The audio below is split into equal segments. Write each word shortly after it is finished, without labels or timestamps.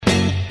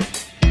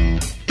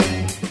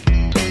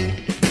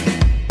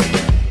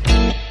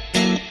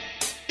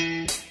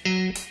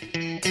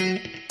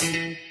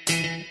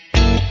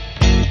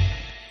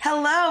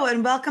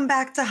welcome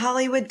back to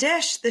Hollywood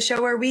Dish, the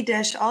show where we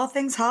dish all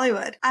things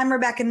Hollywood. I'm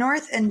Rebecca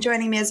North, and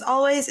joining me as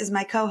always is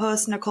my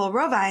co-host Nicole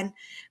Rovine.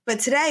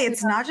 But today,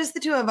 it's not just the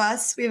two of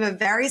us. We have a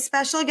very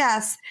special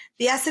guest,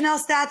 the SNL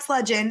stats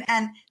legend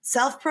and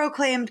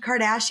self-proclaimed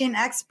Kardashian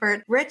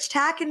expert, Rich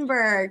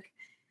Tackenberg.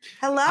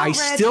 Hello, I Rich.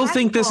 still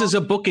think this is a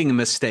booking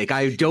mistake.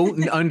 I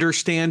don't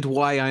understand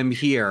why I'm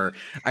here.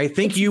 I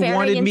think you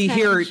wanted me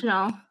here.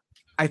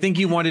 I think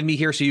you wanted me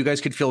here so you guys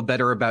could feel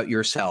better about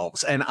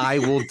yourselves, and I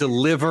will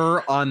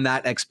deliver on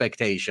that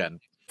expectation.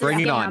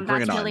 Bring it on.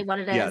 Bring it on. That's really what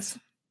it is.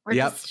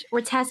 Yes.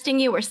 We're testing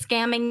you. We're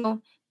scamming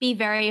you. Be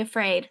very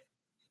afraid.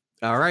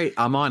 All right.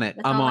 I'm on it.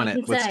 I'm on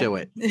it. Let's do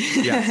it.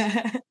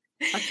 Yes.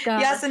 Let's go.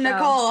 Yes, and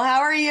Nicole, how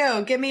are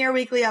you? Give me your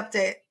weekly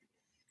update.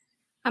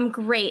 I'm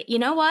great. You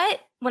know what?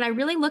 When I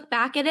really look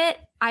back at it,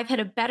 I've had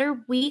a better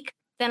week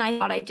than I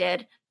thought I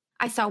did.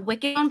 I saw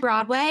Wicked on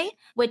Broadway,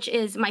 which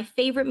is my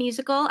favorite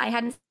musical. I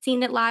hadn't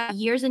seen it live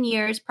years and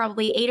years,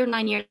 probably 8 or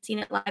 9 years seen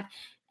it live.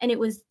 And it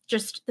was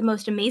just the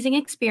most amazing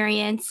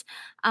experience.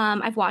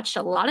 I've watched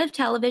a lot of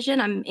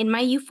television. I'm in my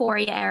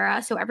Euphoria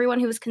era. So everyone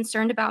who was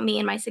concerned about me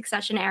in my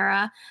Succession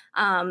era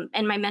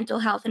and my mental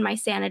health and my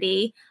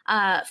sanity,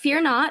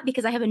 fear not,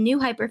 because I have a new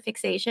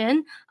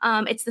hyperfixation.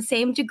 It's the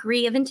same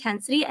degree of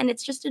intensity and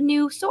it's just a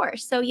new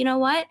source. So you know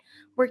what?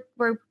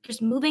 We're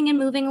just moving and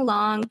moving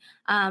along,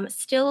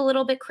 still a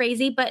little bit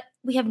crazy, but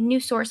we have new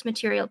source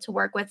material to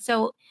work with.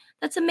 So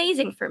that's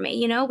amazing for me.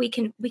 You know, we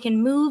can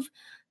move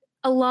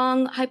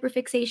along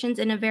hyperfixations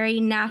in a very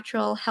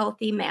natural,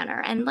 healthy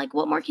manner. And like,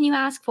 what more can you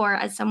ask for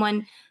as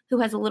someone who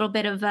has a little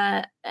bit of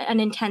an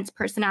intense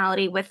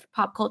personality with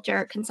pop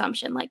culture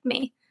consumption like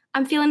me?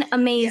 I'm feeling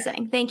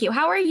amazing. Yeah. Thank you.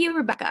 How are you,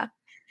 Rebecca?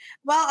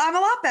 Well, I'm a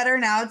lot better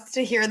now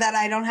to hear that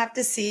I don't have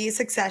to see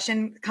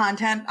Succession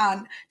content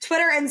on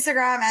Twitter,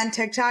 Instagram, and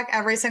TikTok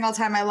every single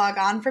time I log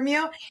on from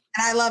you. And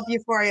I love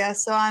Euphoria,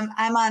 so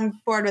I'm on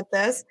board with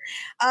this.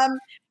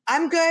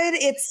 I'm good.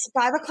 It's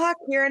 5:00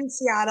 here in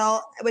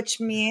Seattle, which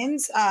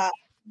means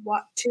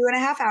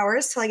 2.5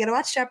 hours till I get to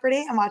watch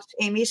Jeopardy and watch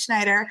Amy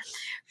Schneider.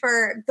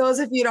 For those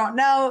of you who don't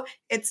know,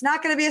 it's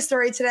not going to be a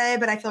story today,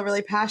 but I feel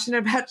really passionate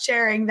about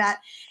sharing that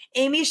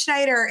Amy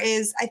Schneider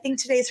I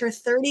think today's her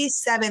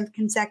 37th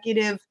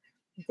consecutive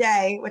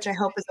day, which I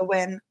hope is a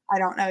win. I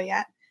don't know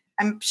yet.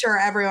 I'm sure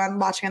everyone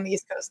watching on the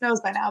East Coast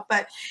knows by now,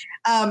 but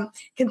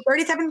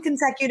 37th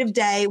consecutive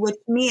day, which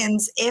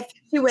means if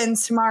she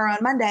wins tomorrow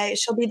and Monday,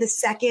 she'll be the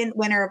second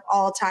winner of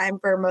all time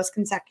for most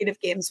consecutive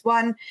games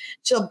won.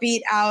 She'll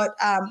beat out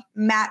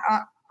Matt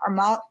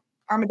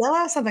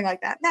Armadillo, something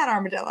like that. Matt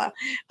Armadillo.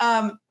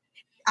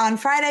 On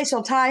Friday,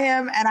 she'll tie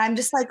him, and I'm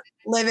just like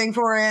living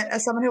for it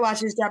as someone who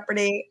watches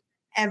Jeopardy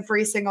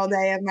every single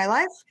day of my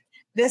life.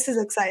 This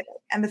is exciting.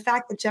 And the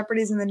fact that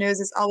Jeopardy's in the news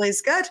is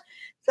always good.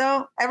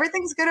 So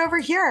everything's good over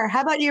here.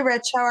 How about you,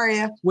 Rich? How are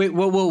you? Wait,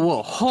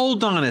 whoa.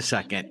 Hold on a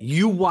second.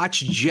 You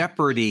watch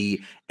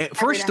Jeopardy.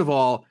 First of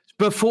all,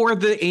 before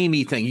the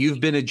Amy thing, you've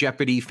been a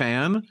Jeopardy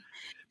fan?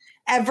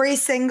 Every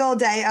single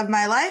day of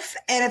my life.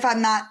 And if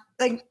I'm not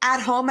like at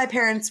home, my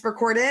parents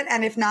record it.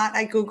 And if not,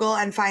 I Google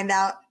and find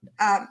out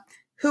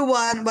who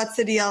won, what's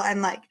the deal,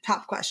 and like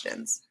top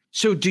questions.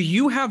 So do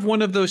you have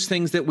one of those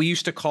things that we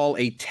used to call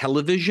a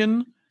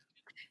television?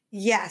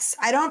 Yes,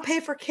 I don't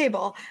pay for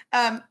cable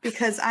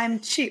because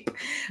I'm cheap,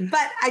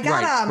 but I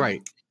got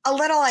a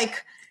little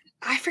like,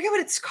 I forget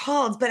what it's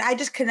called, but I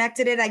just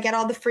connected it. I get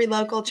all the free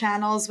local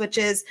channels, which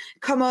is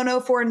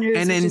Komodo 4 News.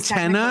 An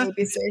antenna?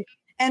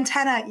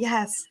 Antenna,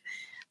 yes.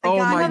 Oh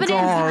my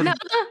God.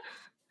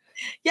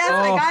 Yes,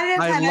 I got an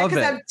antenna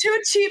because I'm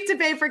too cheap to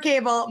pay for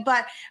cable,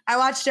 but I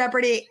watch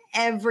Jeopardy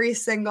every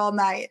single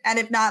night. And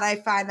if not, I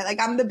find that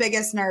like I'm the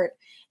biggest nerd.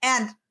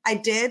 And I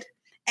did,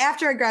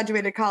 after I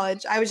graduated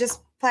college, I was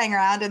just playing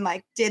around and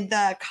like did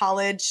the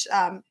college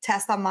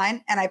test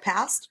online and I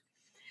passed.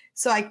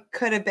 So I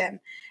could have been.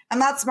 I'm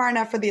not smart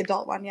enough for the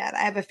adult one yet.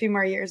 I have a few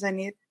more years I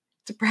need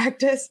to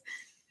practice.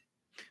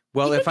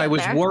 Well, if I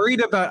was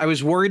worried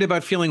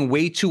about feeling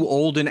way too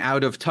old and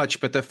out of touch,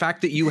 but the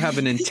fact that you have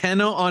an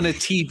antenna on a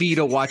TV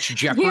to watch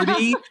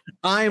Jeopardy,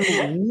 I'm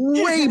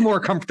way more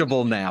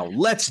comfortable now.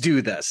 Let's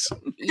do this.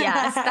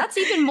 Yes, that's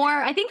even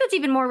more. I think that's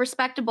even more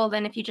respectable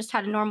than if you just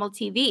had a normal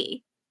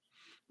TV.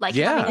 Like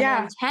having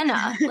an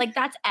antenna, like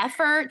that's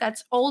effort.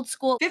 That's old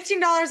school.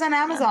 $15 on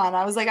Amazon.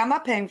 I was like, I'm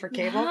not paying for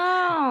cable.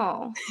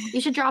 No,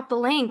 you should drop the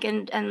link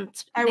and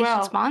I they will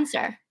should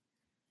sponsor.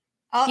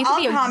 I'll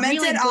be a comment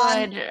really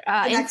good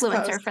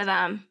influencer for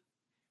them.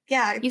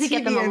 Yeah, you could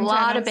get them a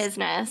lot of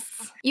business.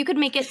 You could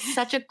make it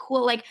such a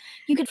cool, like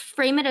you could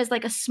frame it as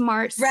like a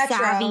smart, retro,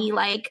 savvy,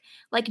 like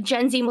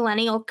Gen Z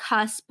millennial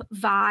cusp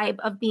vibe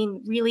of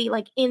being really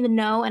like in the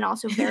know and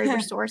also very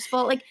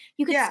resourceful. Like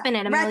you could spin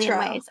it a million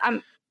ways.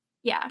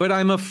 Yeah. But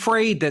I'm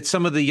afraid that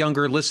some of the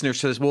younger listeners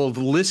says, well,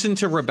 listen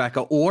to Rebecca,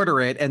 order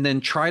it, and then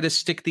try to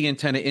stick the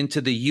antenna into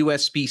the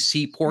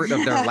USB-C port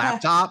of their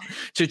laptop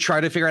to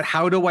try to figure out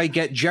how do I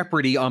get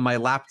Jeopardy on my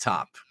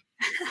laptop?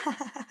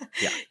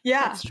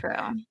 Yeah. That's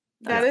true.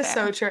 That is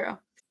so true.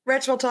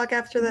 Rich, we'll talk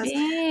after this.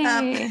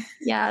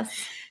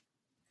 Yes.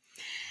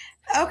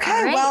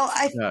 Okay, right. Well,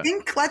 I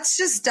think let's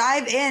just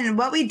dive in.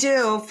 What we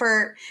do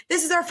for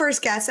this is our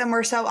first guest, and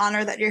we're so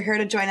honored that you're here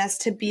to join us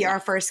to be our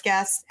first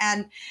guest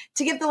and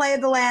to give the lay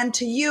of the land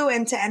to you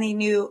and to any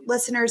new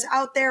listeners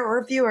out there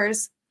or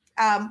viewers.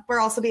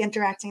 We'll also be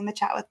interacting in the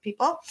chat with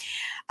people.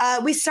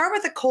 We start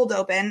with a cold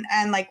open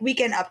and like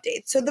weekend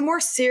updates. So the more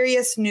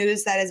serious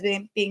news that is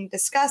being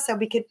discussed that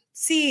we could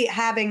see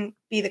having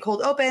be the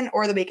cold open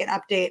or the weekend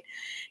update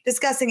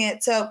discussing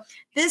it. So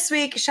this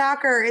week,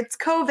 shocker, it's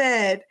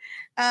COVID.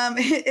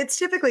 It's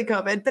typically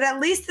COVID, but at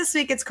least this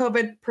week it's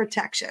COVID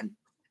protection.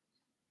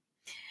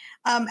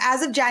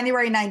 As of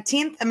January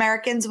 19th,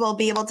 Americans will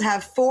be able to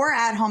have 4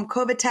 at-home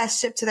COVID tests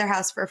shipped to their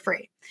house for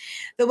free.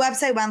 The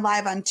website went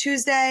live on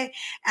Tuesday,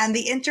 and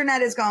the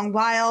internet is going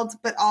wild,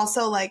 but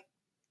also like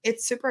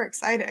it's super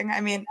exciting.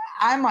 I mean,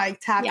 I'm like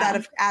tapped out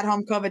of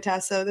at-home COVID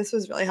tests, so this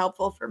was really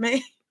helpful for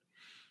me.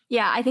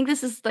 Yeah, I think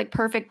this is like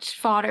perfect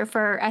fodder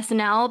for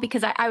SNL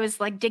because I was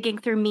like digging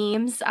through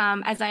memes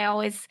as I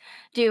always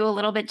do a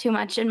little bit too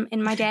much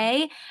in my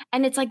day.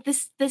 And it's like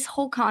this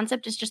whole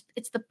concept is just,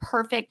 it's the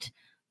perfect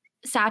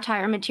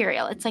satire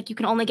material. It's like you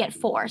can only get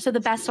 4. So the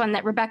best one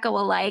that Rebecca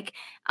will like,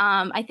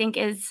 I think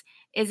is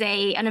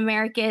an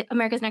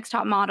America's Next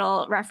Top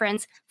Model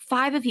reference.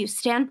 5 of you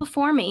stand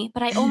before me,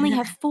 but I only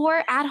have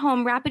 4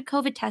 at-home rapid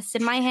COVID tests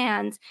in my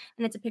hands.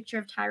 And it's a picture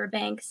of Tyra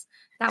Banks.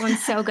 That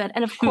one's so good.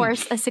 And of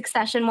course, a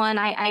Succession one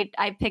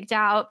I picked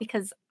out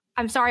because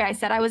I'm sorry, I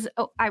said I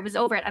was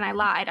over it and I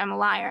lied. I'm a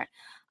liar.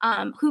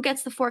 Who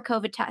gets the 4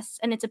 COVID tests?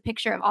 And it's a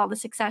picture of all the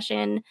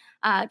Succession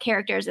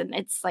characters, and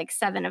it's like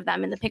 7 of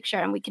them in the picture,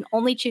 and we can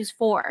only choose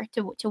 4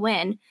 to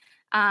win.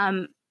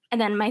 And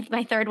then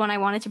my third one I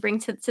wanted to bring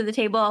to the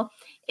table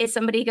is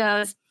somebody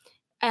goes,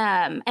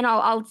 and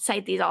I'll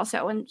cite these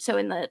also. And so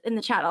in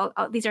the chat,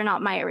 these are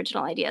not my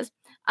original ideas.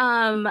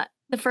 The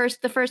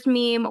first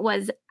meme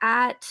was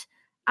at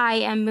I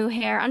am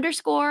Mujer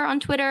 _ on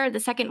Twitter. The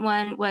second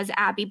one was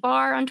Abby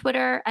Barr on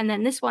Twitter. And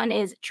then this one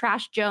is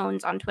Trash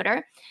Jones on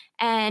Twitter.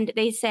 And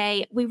they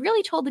say, we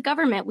really told the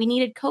government we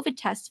needed COVID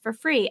tests for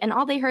free. And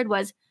all they heard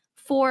was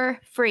for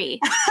free.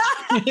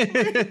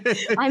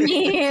 I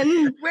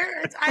mean,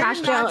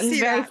 Trash Jones,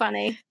 very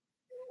funny.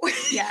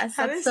 Yes,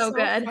 that's so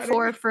good. Funny.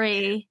 For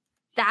free.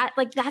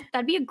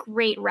 That'd be a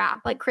great rap.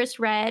 Like Chris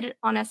Redd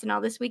on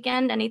SNL this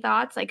weekend. Any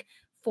thoughts? Like,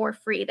 for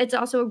free. It's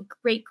also a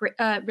great,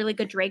 really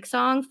good Drake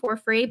song, For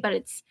Free, but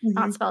it's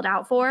not spelled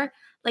out for.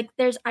 Like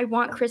I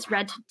want Chris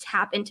Redd to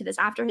tap into this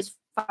after his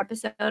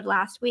episode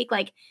last week.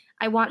 Like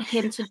I want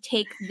him to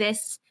take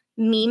this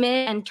meme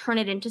and turn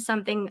it into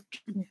something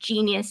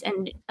genius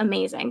and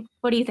amazing.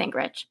 What do you think,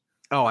 Rich?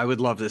 Oh, I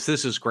would love this.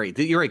 This is great.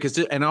 You're right.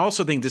 And I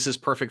also think this is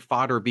perfect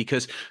fodder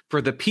because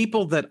for the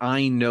people that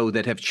I know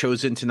that have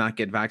chosen to not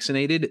get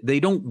vaccinated,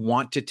 they don't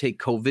want to take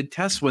COVID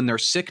tests when they're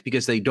sick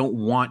because they don't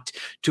want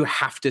to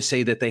have to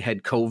say that they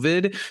had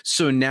COVID.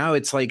 So now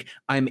it's like,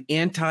 I'm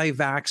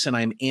anti-vax and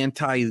I'm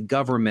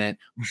anti-government,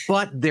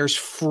 but there's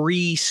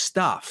free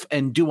stuff.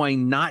 And do I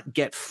not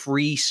get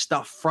free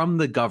stuff from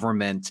the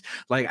government?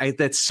 Like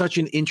that's such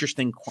an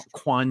interesting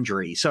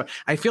quandary. So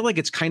I feel like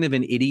it's kind of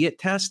an idiot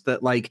test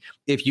that like,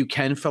 if you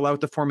can fill out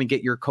the form and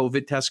get your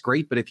COVID test,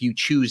 great. But if you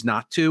choose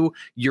not to,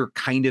 you're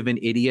kind of an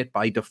idiot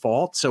by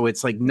default. So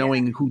it's like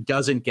knowing who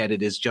doesn't get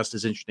it is just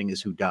as interesting as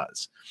who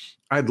does.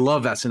 I'd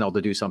love SNL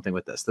to do something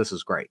with this. This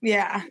is great.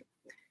 Yeah.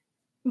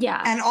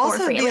 Yeah. And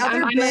also the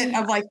other bit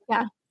of like,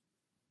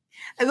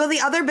 well,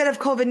 the other bit of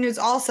COVID news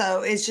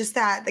also is just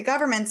that the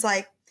government's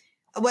like,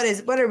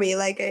 what are we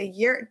like a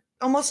year,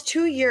 almost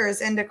 2 years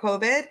into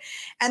COVID,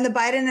 and the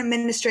Biden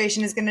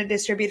administration is going to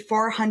distribute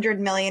 400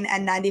 million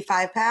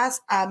N95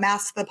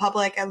 masks to the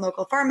public and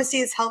local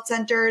pharmacies, health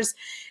centers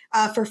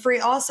for free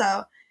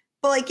also.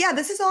 But like, yeah,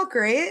 this is all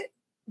great,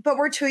 but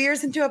we're 2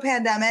 years into a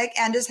pandemic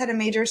and just had a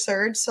major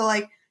surge. So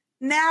like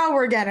now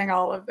we're getting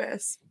all of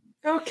this.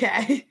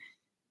 Okay.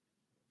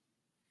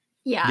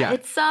 Yeah,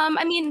 it's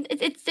I mean,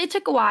 it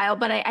took a while,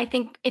 but I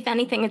think if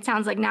anything, it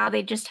sounds like now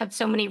they just have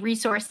so many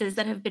resources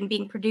that have been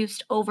being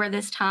produced over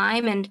this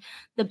time, and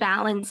the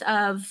balance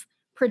of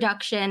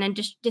production and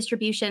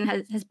distribution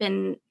has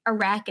been a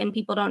wreck, and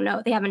people don't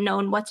know, they haven't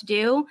known what to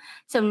do.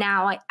 So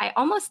now I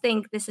almost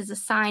think this is a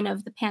sign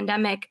of the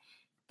pandemic.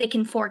 They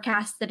can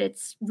forecast that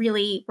it's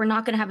really, we're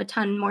not going to have a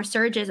ton more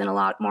surges and a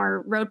lot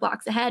more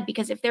roadblocks ahead,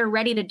 because if they're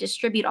ready to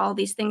distribute all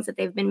these things that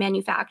they've been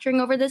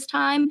manufacturing over this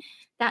time,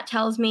 that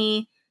tells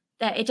me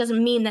that it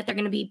doesn't mean that they're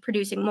going to be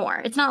producing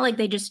more. It's not like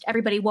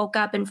everybody woke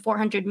up and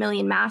 400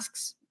 million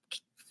masks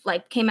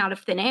like came out of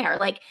thin air.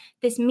 Like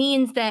this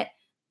means that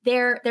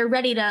they're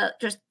ready to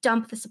just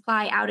dump the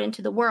supply out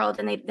into the world,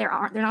 and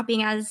they're not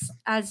being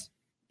as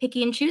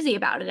picky and choosy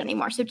about it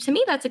anymore. So to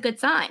me, that's a good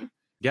sign.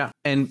 Yeah.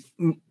 And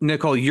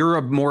Nicole, you're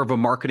more of a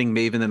marketing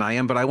maven than I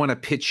am, but I want to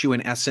pitch you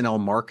an SNL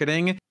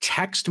marketing.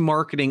 Text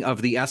marketing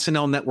of the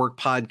SNL Network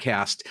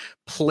podcast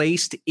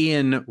placed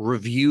in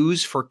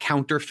reviews for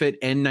counterfeit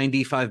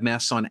N95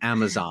 masks on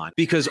Amazon,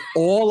 because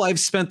all I've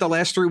spent the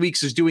last 3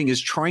 weeks is doing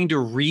is trying to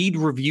read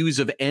reviews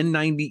of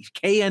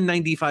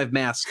KN95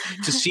 masks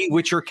to see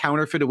which are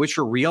counterfeit and which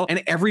are real.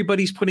 And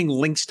everybody's putting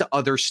links to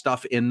other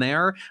stuff in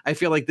there. I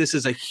feel like this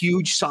is a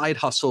huge side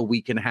hustle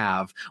we can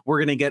have. We're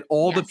going to get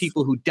all the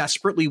people who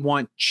desperately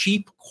want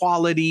cheap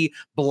quality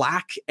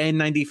black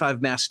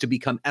N95 masks to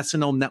become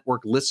SNL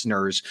Network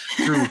listeners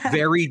through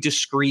very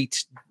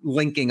discreet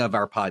linking of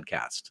our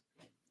podcast.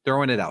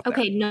 Throwing it out there.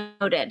 Okay,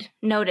 noted.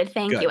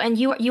 Thank you. And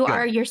you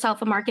are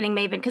yourself a marketing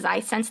maven, because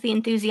I sense the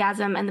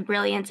enthusiasm and the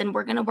brilliance, and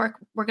we're gonna work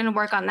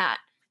on that.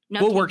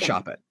 We'll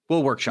workshop it.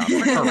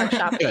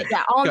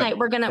 Yeah, all night.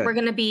 We're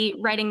gonna be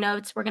writing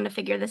notes. We're gonna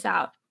figure this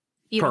out.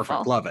 Beautiful.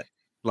 Perfect.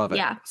 Love it.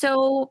 Yeah.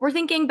 So we're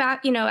thinking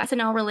back,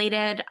 SNL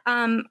related.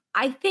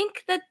 I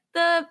think that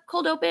the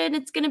cold open,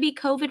 it's going to be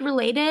COVID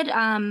related.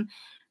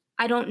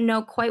 I don't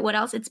know quite what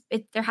else.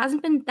 There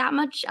hasn't been that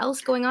much else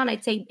going on.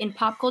 I'd say in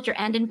pop culture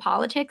and in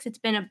politics, it's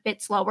been a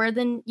bit slower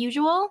than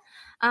usual.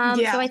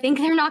 So I think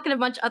they're not going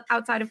to have much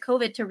outside of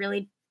COVID to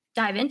really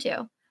dive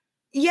into.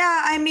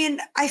 Yeah, I mean,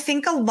 I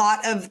think a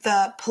lot of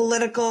the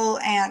political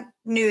and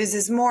news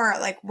is more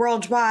like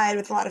worldwide,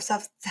 with a lot of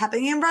stuff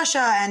happening in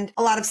Russia and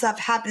a lot of stuff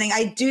happening.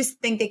 I do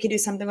think they could do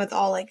something with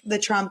all like the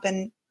Trump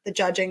and the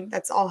judging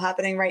that's all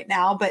happening right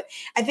now. But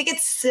I think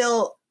it's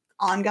still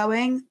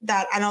ongoing,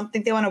 that I don't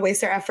think they want to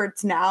waste their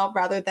efforts now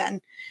rather than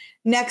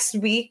next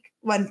week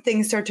when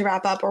things start to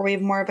wrap up, or we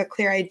have more of a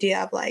clear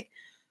idea of like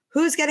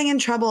who's getting in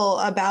trouble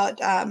about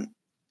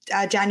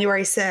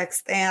January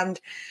 6th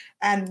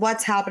and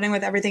what's happening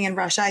with everything in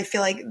Russia. I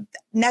feel like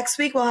next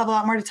week we'll have a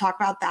lot more to talk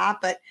about that.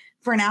 But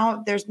for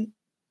now, there's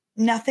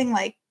nothing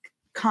like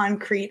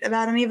concrete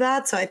about any of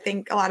that. So I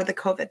think a lot of the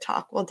COVID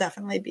talk will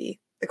definitely be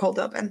the cold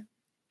open.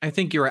 I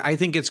think you're right. I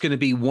think it's going to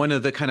be one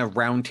of the kind of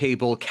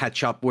roundtable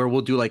catch up where we'll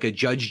do like a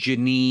Judge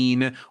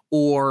Jeanine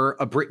or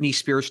a Britney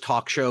Spears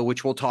talk show,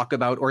 which we'll talk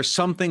about, or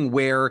something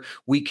where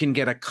we can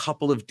get a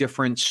couple of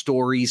different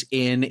stories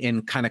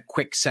in kind of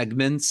quick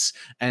segments.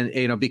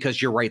 And,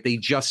 because you're right, they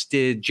just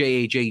did,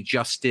 JAJ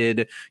just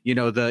did,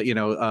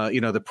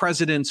 the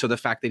president. So the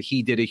fact that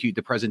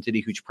the president did a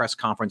huge press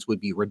conference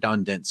would be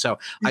redundant. So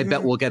I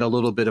bet we'll get a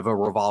little bit of a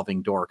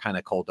revolving door kind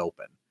of cold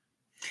open.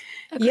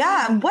 Okay.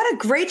 Yeah, what a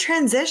great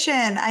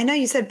transition. I know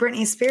you said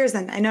Britney Spears,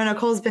 and I know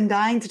Nicole's been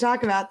dying to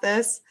talk about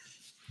this.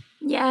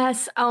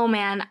 Yes. Oh,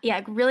 man.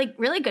 Yeah, really,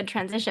 really good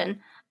transition.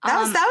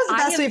 That was the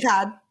best we've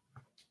had.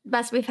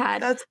 Best we've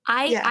had.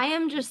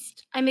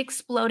 I'm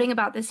exploding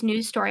about this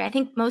news story. I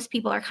think most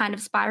people are kind of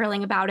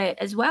spiraling about it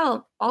as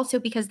well, also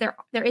because there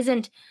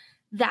isn't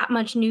that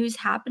much news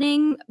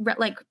happening,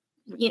 like,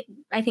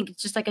 I think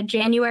it's just like a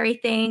January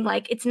thing.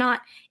 Like it's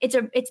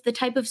the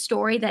type of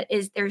story that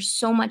there's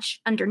so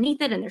much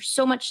underneath it and there's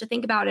so much to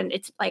think about. And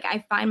it's like,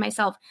 I find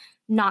myself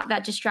not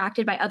that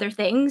distracted by other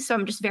things. So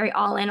I'm just very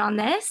all in on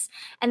this.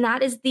 And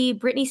that is the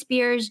Britney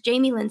Spears,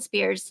 Jamie Lynn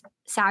Spears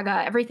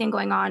saga, everything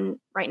going on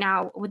right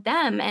now with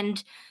them.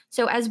 And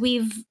so as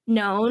we've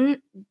known,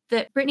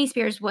 that Britney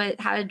Spears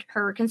had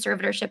her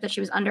conservatorship that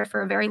she was under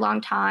for a very long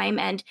time.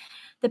 And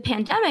the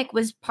pandemic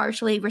was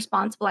partially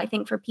responsible, I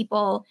think, for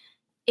people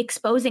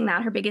exposing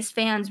that, her biggest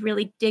fans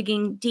really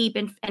digging deep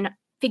and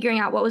figuring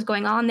out what was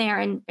going on there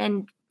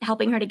and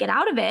helping her to get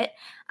out of it,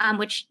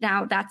 which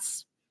now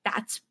that's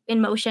in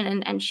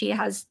motion and she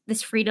has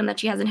this freedom that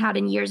she hasn't had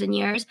in years and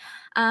years.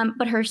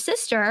 But her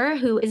sister,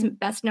 who is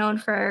best known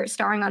for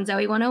starring on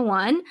Zoey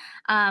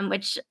 101,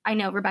 which I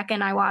know Rebecca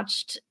and I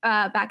watched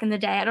back in the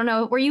day. I don't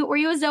know, were you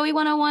a Zoey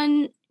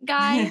 101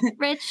 guy,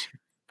 Rich?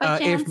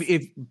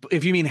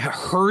 If you mean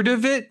heard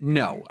of it,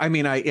 no. I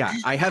mean,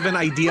 I have an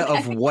idea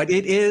of what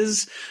it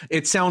is.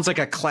 It sounds like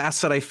a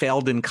class that I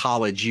failed in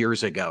college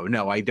years ago.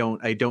 No, I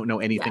don't know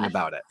anything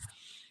about it.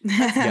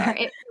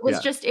 It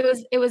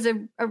was a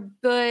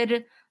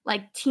good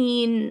like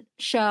teen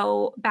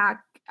show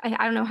back. I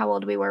don't know how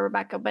old we were,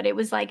 Rebecca, but it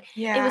was like,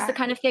 it was the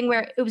kind of thing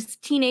where it was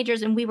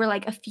teenagers and we were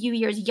like a few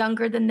years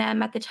younger than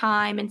them at the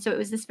time. And so it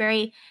was this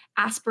very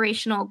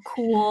aspirational,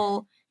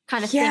 cool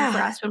kind of thing for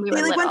us when we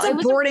were little. Went to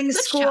boarding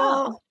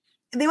school.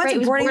 They went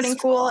to boarding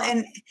school,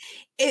 and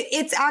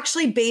it's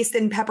actually based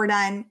in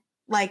Pepperdine,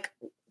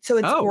 so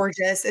it's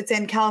gorgeous. It's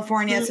in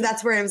California, so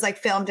that's where it was like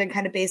filmed and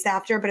kind of based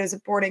after. But it was a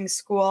boarding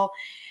school,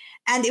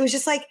 and it was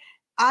just like,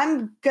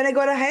 I'm gonna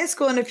go to high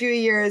school in a few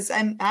years,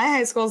 and my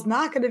high school is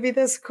not gonna be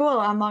this cool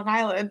on Long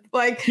Island.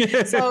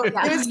 So it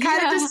was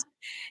kind of just,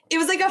 it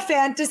was like a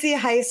fantasy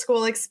high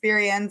school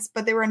experience,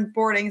 but they were in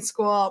boarding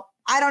school.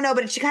 I don't know,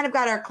 but she kind of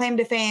got her claim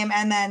to fame,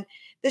 and then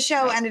the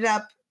show ended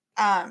up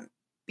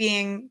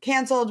being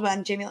canceled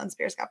when Jamie Lynn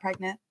Spears got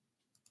pregnant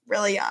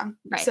really young.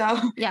 Right. So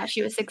yeah,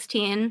 she was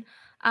 16.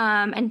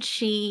 And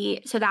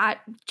so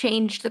that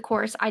changed the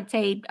course, I'd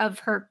say, of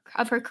her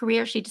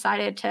career. She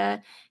decided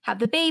to have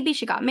the baby.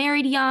 She got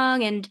married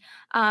young, and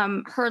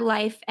her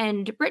life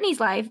and Britney's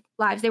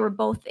lives, they were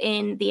both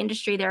in the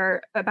industry.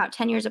 They're about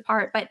 10 years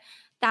apart, but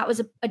that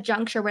was a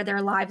juncture where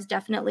their lives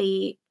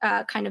definitely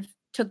kind of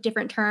took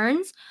different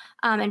turns.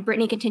 And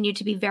Britney continued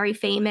to be very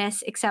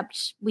famous,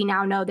 except we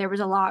now know there was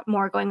a lot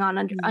more going on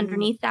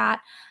underneath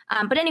that.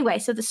 But anyway,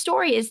 so the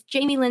story is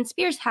Jamie Lynn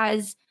Spears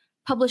has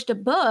published a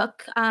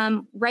book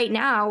right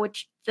now,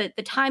 which the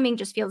timing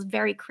just feels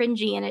very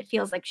cringy, and it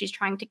feels like she's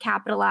trying to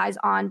capitalize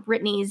on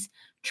Britney's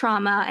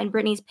trauma and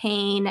Britney's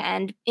pain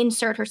and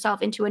insert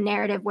herself into a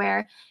narrative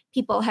where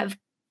people have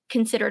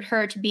considered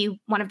her to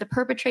be one of the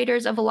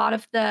perpetrators of a lot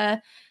of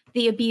the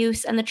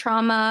abuse and the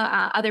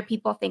trauma. Other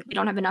people think we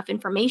don't have enough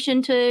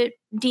information to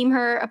deem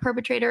her a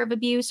perpetrator of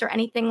abuse or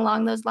anything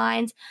along those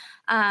lines.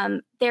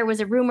 There was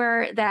a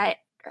rumor that,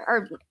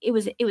 or it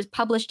was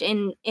published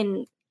in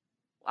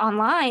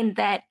online,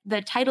 that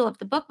the title of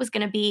the book was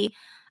going to be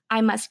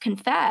I Must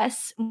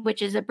Confess,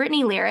 which is a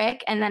Britney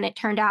lyric. And then it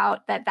turned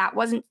out that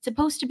wasn't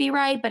supposed to be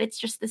right, but it's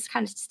just this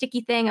kind of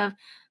sticky thing of,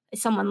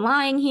 is someone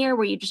lying here?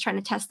 Were you just trying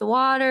to test the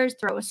waters,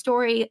 throw a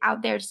story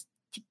out there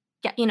to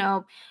get,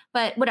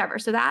 but whatever.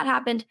 So that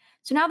happened.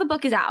 So now the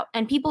book is out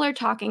and people are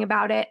talking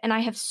about it. And I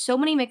have so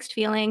many mixed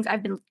feelings.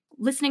 I've been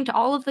listening to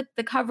all of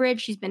the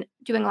coverage. She's been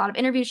doing a lot of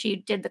interviews. She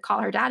did the Call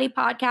Her Daddy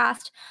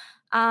podcast.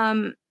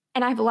 And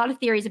I have a lot of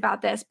theories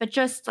about this, but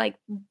just like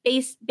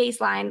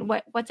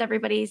baseline, what's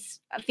everybody's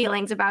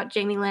feelings about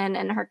Jamie Lynn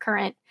and her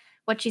current,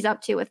 what she's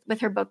up to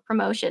with her book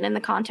promotion in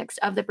the context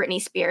of the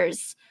Britney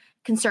Spears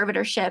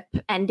conservatorship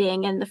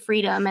ending and the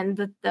freedom and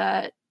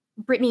the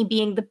Britney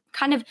being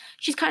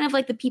she's kind of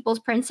like the people's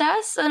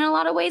princess in a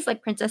lot of ways,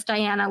 like Princess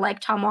Diana, like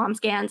Tom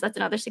Wambsgans. That's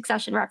another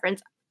Succession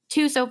reference.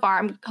 2 so far.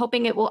 I'm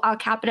hoping I'll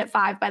cap it at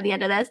 5 by the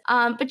end of this.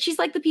 But she's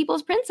like the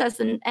people's princess.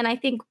 And I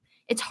think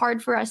it's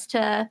hard for us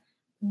to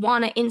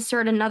want to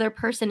insert another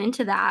person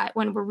into that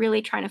when we're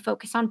really trying to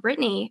focus on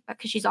Britney,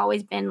 because she's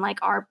always been like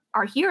our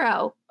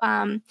hero.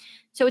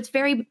 So it's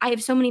I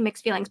have so many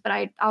mixed feelings,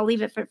 but I'll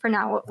leave it for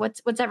now.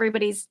 What's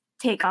everybody's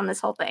take on this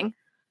whole thing?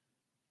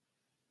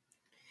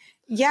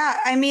 Yeah,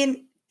 I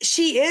mean,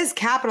 she is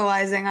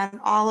capitalizing on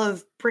all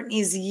of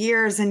Britney's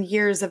years and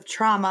years of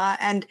trauma.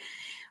 And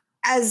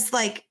as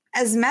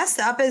messed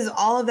up as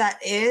all of that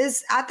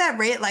is, at that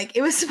rate, like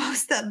it was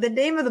the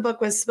name of the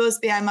book was supposed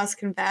to be I Must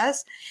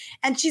Confess.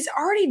 And she's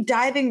already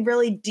diving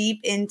really deep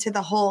into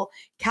the whole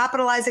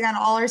capitalizing on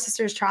all her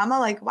sister's trauma.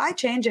 Like, why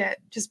change it?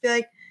 Just be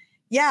like,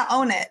 yeah,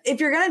 own it. If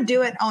you're going to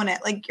do it, own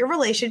it. Like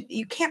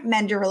you can't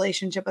mend your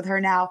relationship with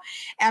her now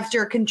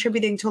after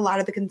contributing to a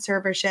lot of the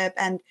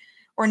conservatorship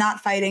or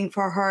not fighting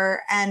for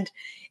her. And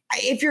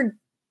if you're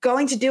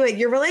going to do it,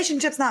 your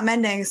relationship's not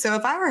mending. So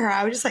if I were her,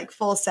 I would just like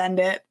full send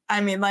it. I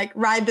mean, like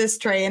ride this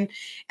train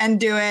and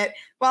do it.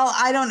 Well,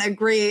 I don't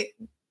agree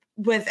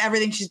with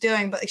everything she's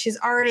doing, but she's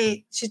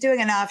doing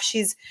enough.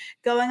 She's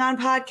going on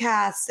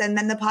podcasts, and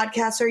then the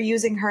podcasts are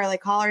using her,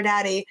 like Call Her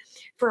Daddy,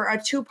 for a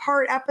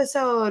 2-part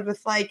episode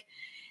with like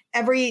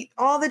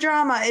all the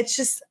drama.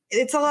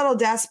 It's a little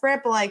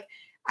desperate, but like,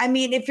 I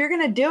mean, if you're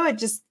going to do it,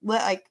 just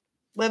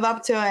live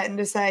up to it and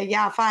just say,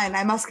 yeah, fine.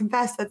 I must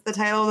confess. That's the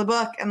title of the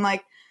book. And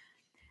like,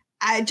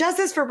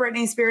 justice for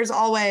Britney Spears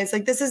always.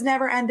 Like, this is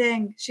never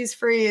ending. She's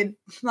freed.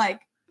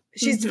 Like,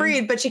 she's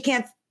freed, but she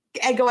can't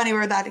go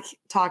anywhere without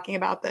talking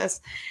about this.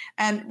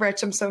 And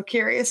Rich, I'm so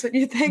curious what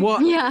you think. Well,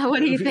 yeah,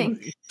 what do you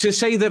think? To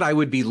say that I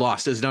would be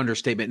lost is an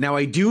understatement. Now,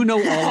 I do know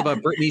all about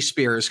Britney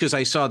Spears because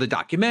I saw the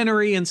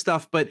documentary and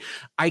stuff, but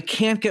I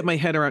can't get my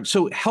head around.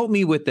 So help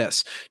me with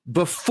this.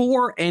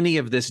 Before any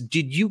of this,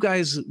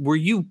 were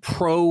you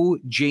pro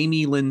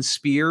Jamie Lynn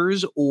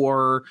Spears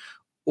or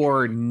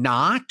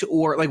not?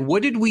 Or like,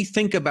 what did we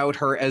think about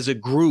her as a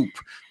group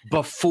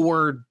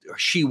before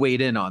she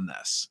weighed in on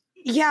this?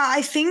 Yeah,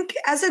 I think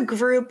as a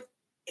group,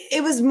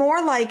 it was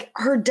more like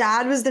her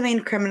dad was the main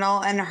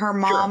criminal and her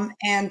mom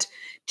and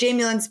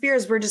Jamie Lynn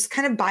Spears were just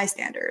kind of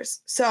bystanders.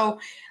 So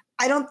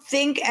I don't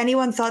think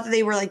anyone thought that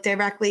they were like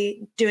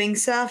directly doing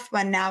stuff,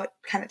 when now it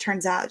kind of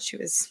turns out she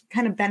was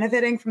kind of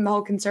benefiting from the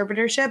whole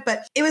conservatorship.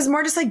 But it was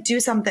more just like, do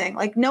something.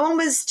 Like, no one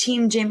was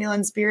team Jamie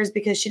Lynn Spears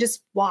because she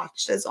just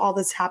watched as all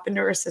this happened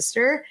to her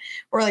sister,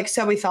 or like,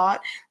 so we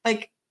thought.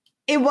 Like,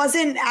 it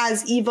wasn't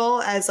as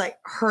evil as like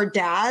her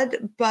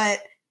dad,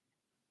 but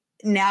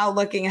now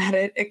looking at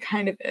it, it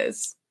kind of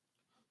is.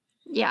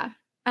 Yeah.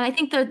 And I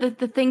think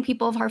the thing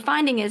people are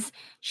finding is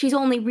she's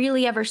only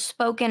really ever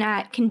spoken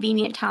at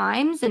convenient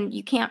times, and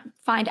you can't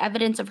find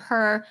evidence of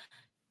her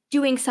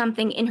doing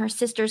something in her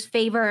sister's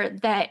favor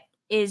that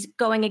is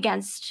going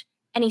against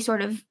any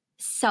sort of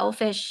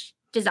selfish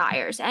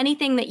desires.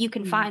 Anything that you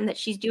can find that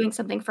she's doing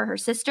something for her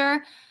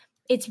sister,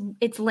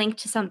 it's linked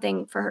to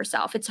something for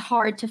herself. It's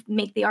hard to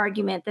make the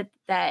argument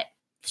that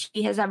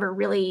she has ever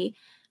really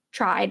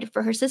tried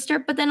for her sister.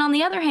 But then on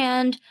the other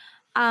hand,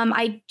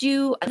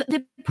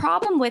 the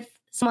problem with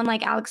someone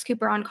like Alex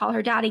Cooper on Call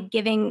Her Daddy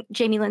giving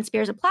Jamie Lynn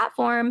Spears a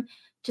platform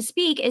to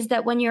speak is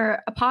that when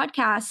you're a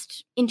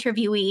podcast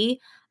interviewee,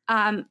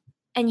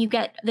 and you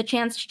get the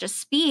chance to just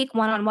speak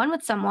one-on-one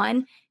with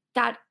someone,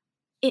 that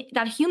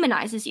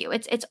humanizes you.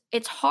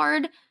 It's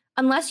hard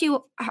unless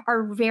you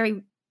are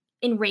very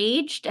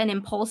enraged and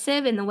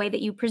impulsive in the way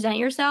that you present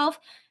yourself.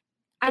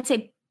 I'd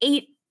say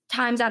 8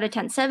 times out of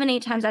 10, 7,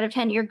 8 times out of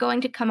 10, you're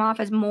going to come off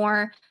as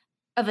more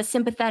of a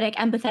sympathetic,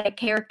 empathetic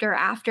character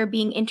after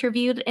being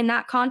interviewed in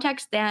that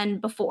context than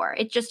before.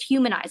 It just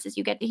humanizes.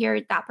 You get to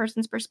hear that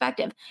person's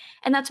perspective.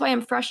 And that's why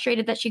I'm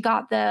frustrated that she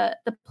got the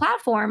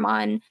platform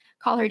on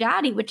Call Her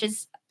Daddy, which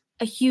is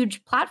a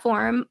huge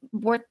platform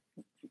worth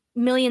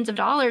millions of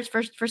dollars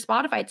for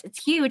Spotify.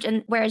 It's huge.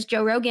 And whereas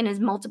Joe Rogan is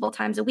multiple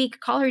times a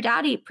week, Call Her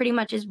Daddy pretty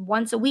much is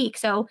once a week.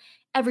 So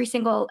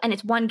and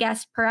it's one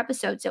guest per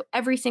episode. So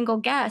every single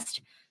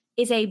guest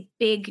is a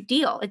big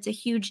deal. It's a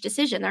huge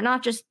decision. They're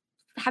not just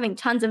having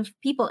tons of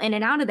people in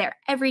and out of there.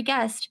 Every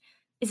guest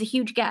is a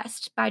huge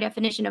guest by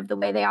definition of the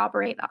way they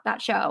operate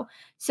that show.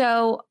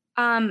 So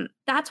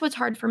that's what's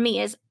hard for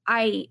me is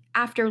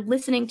after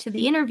listening to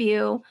the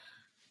interview,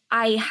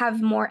 I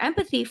have more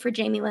empathy for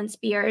Jamie Lynn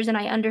Spears and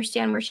I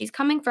understand where she's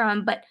coming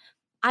from, but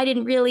I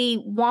didn't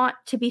really want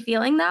to be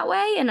feeling that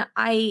way. And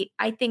I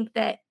think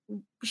that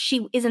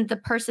she isn't the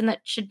person that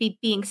should be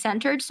being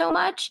centered so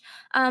much.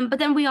 But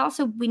then we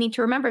need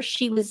to remember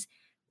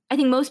I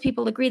think most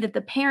people agree that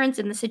the parents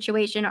in the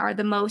situation are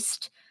the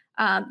most,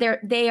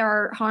 they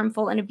are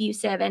harmful and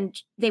abusive,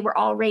 and they were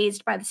all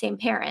raised by the same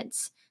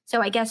parents.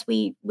 So I guess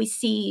we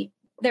see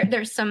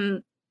there's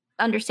some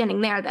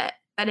understanding there that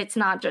it's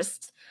not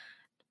just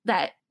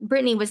that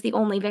Britney was the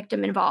only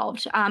victim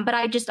involved. But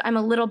I'm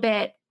a little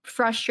bit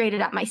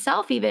frustrated at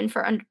myself even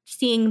for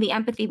seeing the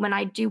empathy when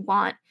I do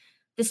want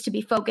this to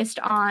be focused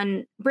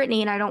on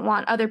Britney, and I don't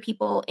want other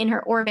people in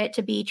her orbit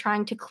to be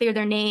trying to clear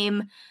their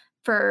name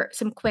for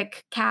some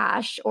quick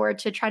cash or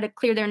to try to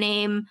clear their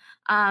name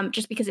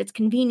just because it's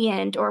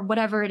convenient or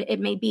whatever it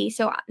may be.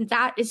 So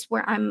that is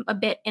where I'm a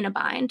bit in a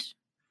bind.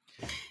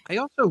 I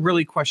also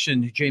really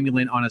question Jamie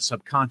Lynn on a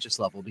subconscious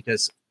level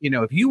because,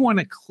 if you want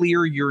to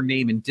clear your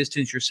name and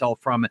distance yourself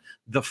from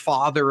the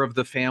father of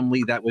the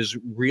family that was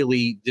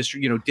really,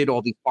 did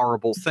all these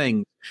horrible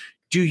things,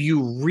 do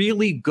you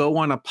really go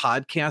on a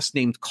podcast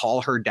named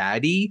Call Her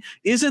Daddy?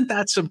 Isn't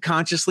that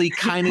subconsciously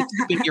kind of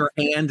tipping your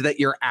hand that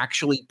you're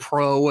actually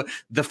pro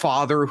the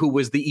father who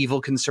was the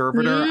evil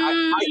conservator?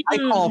 I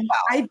call foul.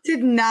 I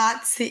did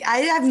not see.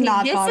 I have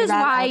not thought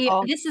about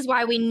that. This is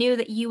why we knew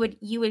that you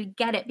would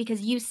get it,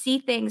 because you see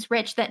things,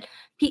 Rich, that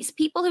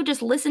people who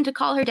just listen to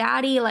Call Her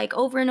Daddy like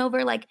over and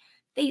over, like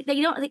they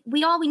don't.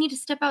 We need to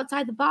step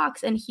outside the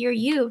box and hear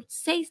you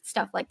say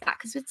stuff like that,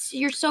 because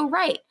you're so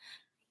right.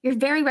 You're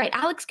very right.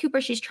 Alex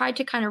Cooper, she's tried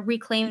to kind of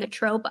reclaim the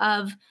trope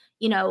of,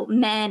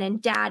 men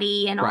and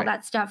daddy and all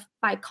that stuff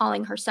by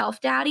calling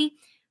herself daddy.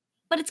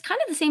 But it's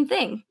kind of the same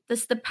thing.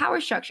 The power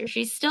structure.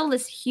 She's still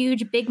this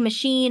huge, big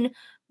machine,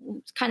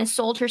 kind of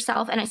sold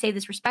herself. And I say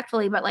this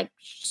respectfully, but like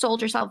sold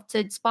herself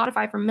to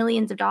Spotify for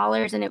millions of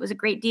dollars. And it was a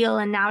great deal.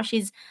 And now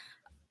she's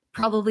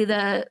probably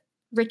the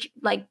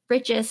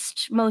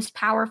richest, most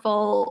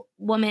powerful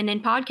woman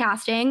in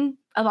podcasting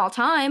of all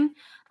time.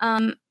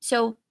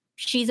 So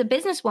she's a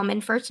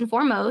businesswoman first and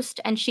foremost,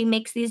 and she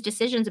makes these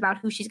decisions about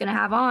who she's going to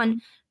have on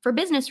for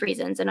business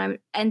reasons.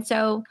 And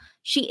so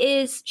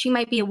she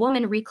might be a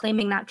woman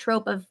reclaiming that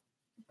trope of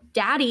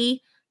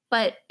daddy,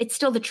 but it's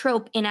still the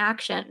trope in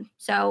action.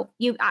 So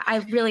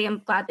I really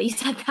am glad that you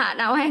said that.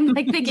 Now I'm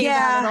thinking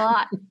about it a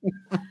lot.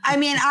 I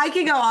mean, I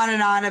could go on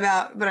and on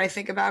about what I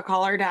think about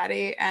Call Her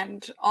Daddy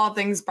and all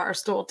things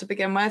Barstool to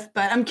begin with,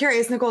 but I'm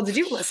curious, Nicole, did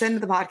you listen to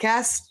the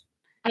podcast?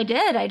 I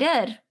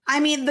did. I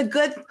mean, the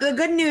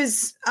good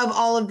news of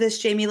all of this,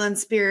 Jamie Lynn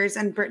Spears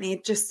and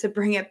Britney, just to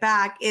bring it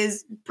back,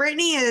 is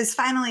Britney is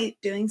finally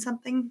doing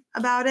something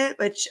about it,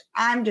 which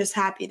I'm just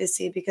happy to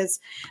see, because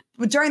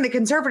during the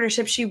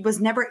conservatorship, she was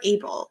never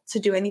able to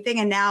do anything.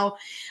 And now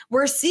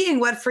we're seeing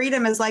what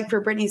freedom is like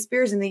for Britney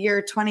Spears in the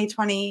year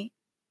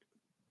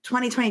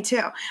 2022.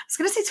 I was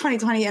going to say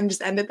 2020 and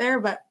just end it there,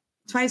 but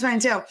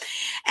 2022.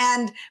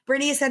 And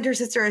Britney sent her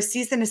sister a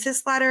cease and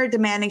desist letter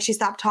demanding she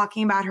stop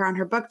talking about her on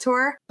her book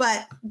tour.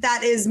 But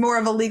that is more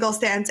of a legal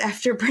stance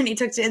after Britney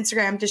took to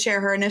Instagram to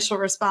share her initial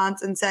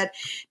response and said,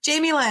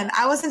 "Jamie Lynn,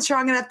 I wasn't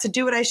strong enough to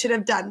do what I should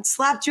have done.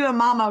 Slapped you and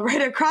mama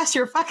right across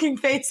your fucking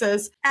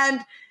faces."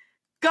 And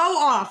go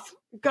off.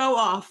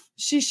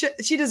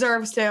 She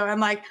deserves to.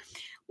 And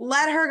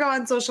let her go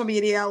on social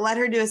media. Let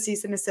her do a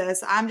cease and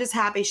desist. I'm just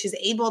happy she's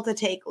able to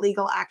take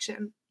legal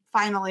action.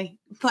 Finally,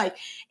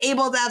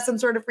 able to have some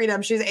sort of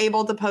freedom. She's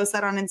able to post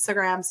that on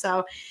Instagram.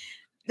 So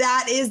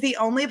that is the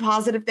only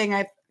positive thing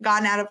I've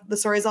gotten out of the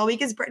stories all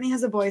week is Britney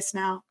has a voice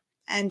now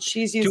and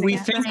she's using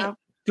it.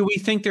 Do we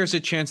think there's a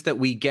chance that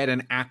we get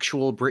an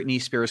actual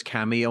Britney Spears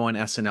cameo on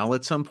SNL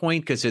at some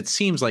point? Because it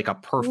seems like a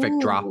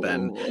perfect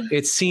drop-in.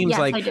 It seems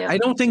I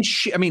don't think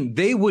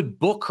they would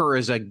book her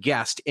as a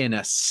guest in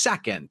a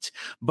second,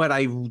 but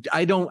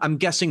I'm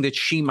guessing that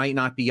she might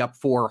not be up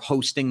for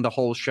hosting the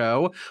whole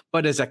show,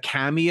 but as a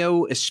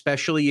cameo,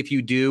 especially if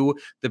you do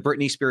the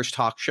Britney Spears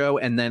talk show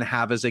and then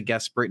have as a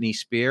guest Britney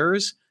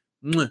Spears,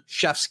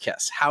 chef's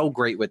kiss. How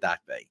great would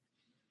that be?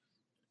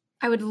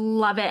 I would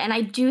love it. And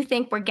I do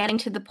think we're getting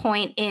to the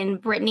point in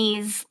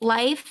Britney's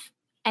life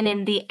and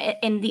in the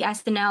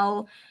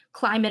SNL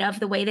climate of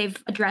the way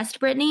they've addressed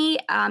Britney,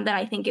 that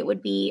I think it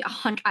would be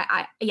 100.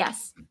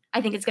 Yes,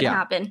 I think it's going to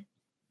happen.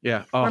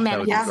 Yeah. Oh, that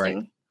would be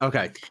great.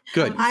 Okay,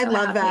 good. I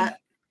love that.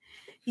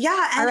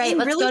 Yeah. And all right,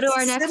 let's really go to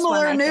our next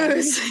similar one,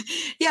 news.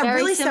 Yeah, very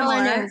really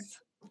similar news.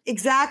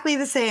 Exactly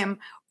the same.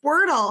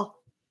 Wordle.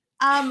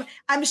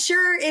 I'm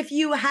sure if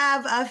you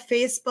have a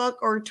Facebook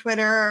or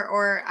Twitter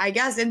or I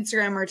guess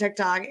Instagram or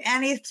TikTok,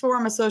 any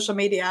form of social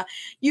media,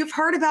 you've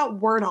heard about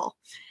Wordle.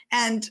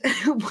 And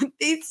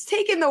it's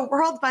taken the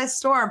world by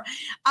storm.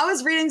 I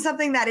was reading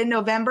something that in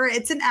November,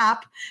 it's an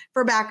app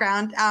for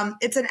background.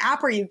 It's an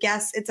app where you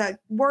guess. It's a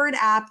word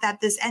app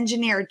that this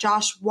engineer,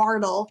 Josh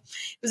Wardle,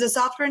 who's a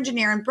software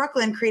engineer in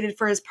Brooklyn, created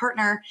for his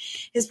partner.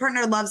 His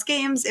partner loves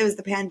games. It was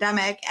the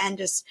pandemic and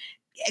just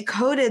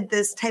coded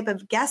this type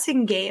of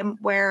guessing game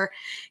where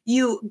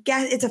you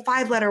guess it's a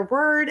 5-letter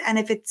word. And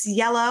if it's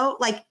yellow,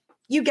 like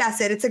you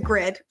guess it, it's a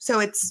grid. So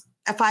it's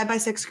a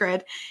 5x6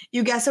 grid.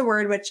 You guess a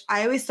word, which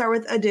I always start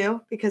with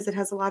ado because it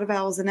has a lot of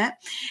vowels in it.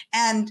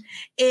 And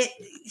it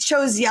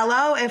shows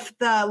yellow if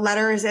the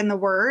letter is in the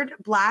word,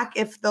 black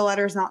if the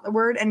letter is not the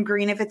word, and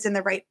green if it's in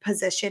the right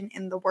position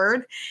in the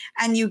word.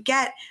 And you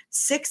get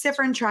 6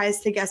 different tries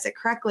to guess it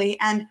correctly.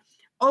 And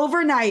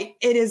overnight,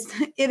 it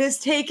has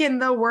taken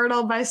the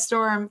Wordle by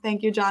storm.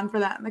 Thank you, John, for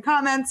that in the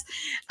comments.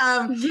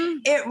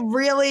 It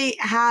really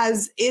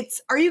has.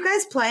 Are you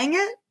guys playing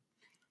it?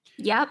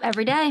 Yep,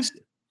 every day.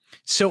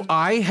 So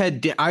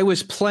I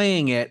was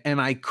playing it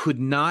and I could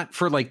not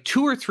for like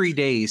 2 or 3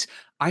 days.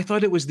 I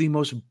thought it was the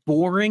most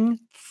boring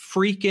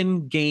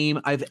freaking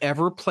game I've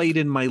ever played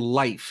in my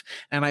life.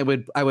 And I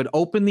would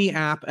open the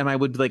app and I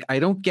would be like, I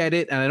don't get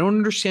it. And I don't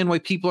understand why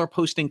people are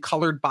posting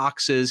colored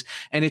boxes.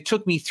 And it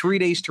took me 3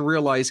 days to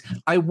realize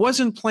I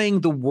wasn't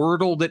playing the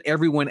Wordle that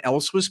everyone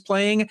else was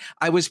playing.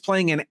 I was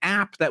playing an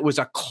app that was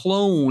a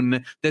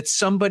clone that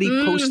somebody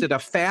posted a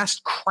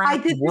fast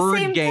crap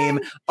word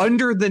game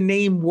under the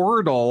name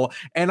Wordle.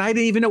 And I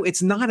didn't even know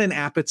it's not an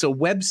app, it's a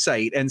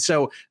website. And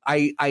so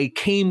I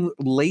came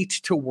late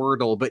to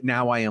Wordle, but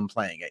now I am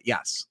playing it.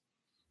 Yes.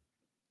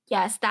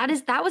 Yes, that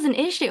was an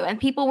issue. And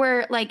people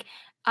were like,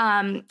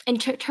 and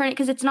turn it,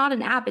 because it's not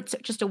an app, it's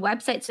just a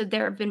website. So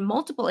there have been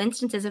multiple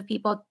instances of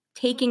people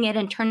taking it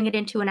and turning it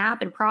into an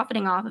app and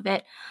profiting off of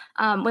it,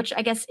 which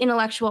I guess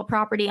intellectual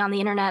property on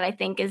the internet, I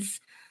think, is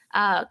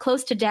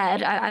close to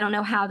dead. I don't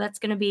know how that's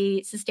going to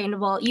be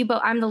sustainable.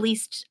 I'm the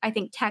least, I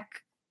think,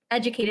 tech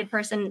educated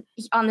person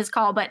on this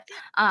call, but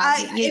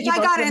if I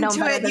got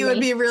into it, you would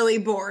be really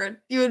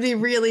bored. You would be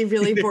really,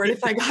 really bored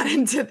if I got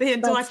into the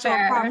intellectual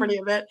property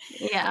of it.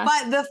 Yeah.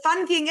 But the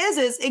fun thing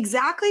is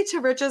exactly to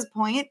Rich's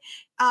point,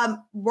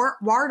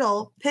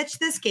 Wardle pitched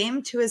this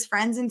game to his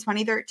friends in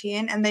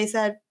 2013, and they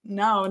said,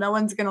 no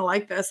one's going to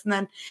like this. And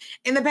then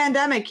in the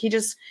pandemic, he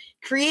just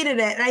created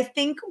it. And I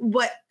think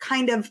what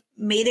kind of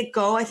made it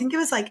go, I think it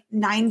was like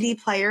 90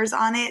 players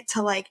on it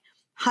to like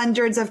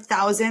hundreds of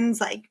thousands,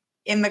 like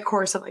in the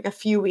course of like a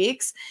few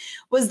weeks,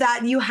 was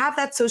that you have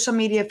that social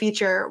media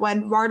feature.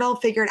 When Wardle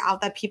figured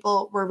out that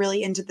people were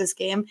really into this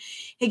game,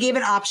 he gave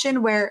an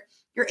option where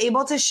you're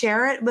able to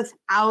share it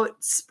without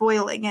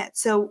spoiling it.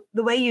 So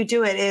the way you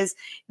do it is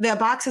the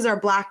boxes are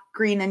black,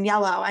 green, and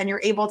yellow, and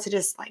you're able to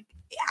just like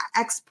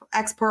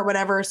export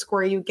whatever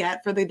score you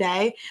get for the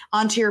day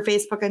onto your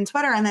Facebook and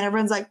Twitter. And then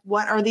everyone's like,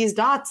 what are these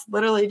dots?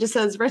 Literally just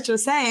as Rich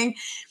was saying.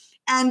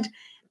 And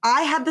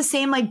I had the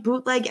same like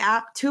bootleg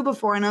app too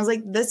before, and I was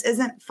like, this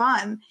isn't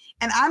fun.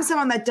 And I'm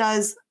someone that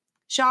does,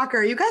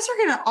 shocker, you guys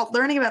are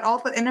learning about all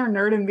the inner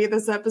nerd in me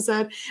this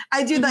episode.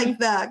 I do like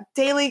the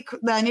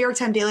New York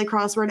Times daily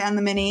crossword and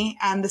the mini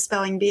and the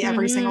spelling bee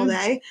every single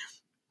day.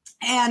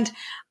 And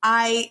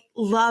I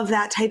love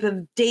that type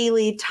of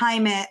daily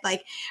time it,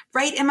 like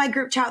right in my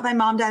group chat with my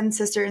mom, dad, and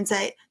sister and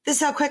say, this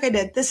is how quick I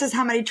did. This is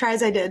how many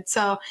tries I did.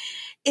 So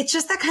it's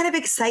just that kind of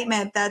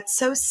excitement that's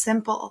so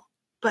simple,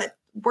 but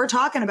we're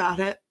talking about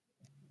it.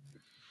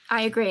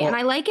 I agree. Well, and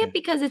I like it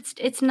because it's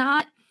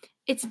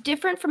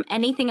different from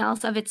anything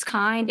else of its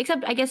kind,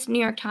 except I guess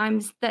New York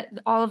Times, that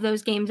all of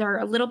those games are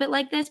a little bit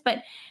like this,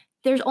 but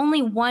there's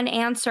only one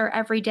answer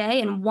every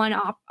day and one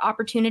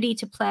opportunity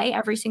to play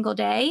every single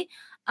day.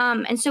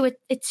 And so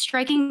it's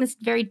striking this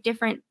very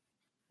different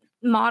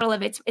model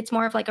of it's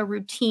more of like a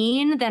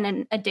routine than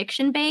an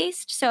addiction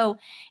based. So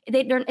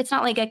it's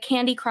not like a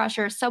Candy Crush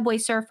or Subway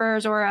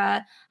Surfers or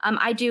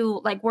I do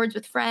like Words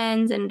with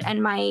Friends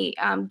and my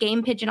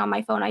Game Pigeon on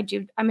my phone.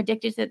 I'm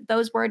addicted to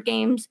those word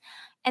games.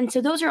 And so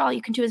those are all,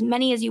 you can do as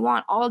many as you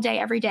want all day,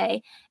 every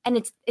day. And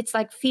it's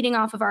like feeding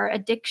off of our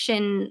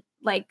addiction,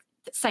 like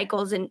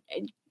cycles and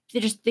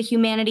just the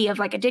humanity of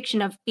like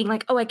addiction of being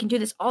like, oh, I can do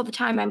this all the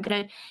time. I'm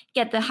going to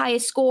get the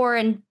highest score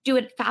and do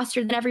it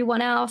faster than everyone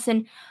else.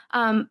 And,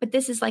 but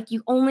this is like,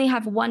 you only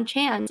have one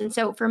chance. And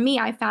so for me,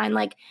 I find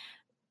like,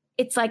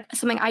 it's like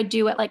something I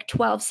do at like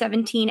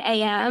 12:17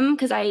 a.m.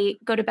 because I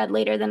go to bed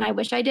later than I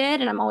wish I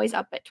did. And I'm always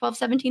up at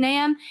 12:17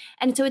 a.m.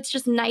 And so it's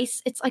just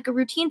nice. It's like a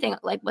routine thing.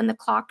 Like when the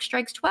clock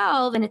strikes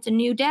 12 and it's a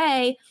new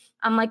day,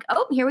 I'm like,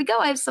 oh, here we go.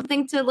 I have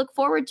something to look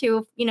forward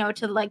to, you know,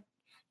 to like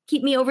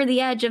keep me over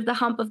the edge of the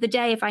hump of the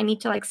day if I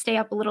need to like stay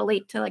up a little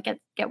late to like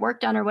get work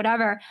done or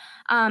whatever.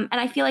 And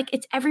I feel like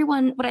it's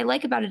everyone. What I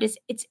like about it is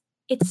it's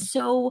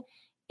so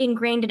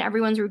ingrained in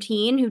everyone's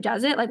routine who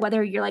does it. Like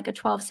whether you're like a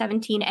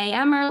 12-17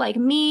 a.m.er like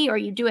me, or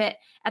you do it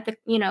at the,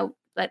 you know,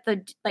 at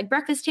the like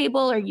breakfast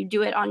table, or you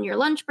do it on your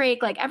lunch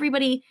break. Like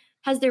everybody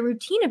has their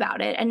routine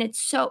about it, and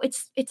it's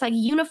like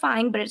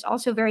unifying, but it's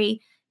also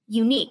very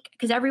unique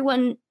because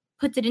everyone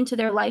puts it into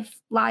their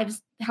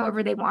lives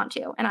however they want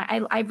to, and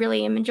I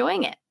really am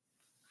enjoying it.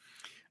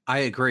 I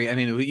agree. I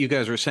mean, what you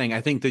guys were saying, I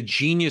think the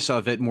genius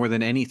of it more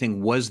than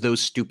anything was those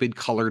stupid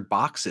colored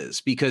boxes,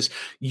 because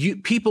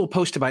people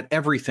post about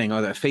everything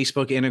on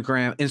Facebook,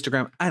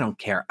 Instagram. I don't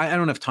care. I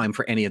don't have time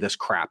for any of this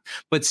crap.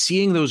 But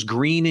seeing those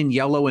green and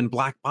yellow and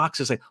black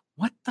boxes, like,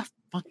 what the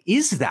fuck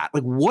is that?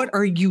 Like, what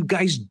are you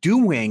guys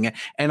doing?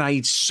 And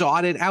I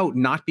sought it out,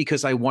 not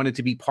because I wanted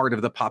to be part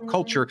of the pop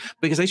culture,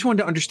 because I just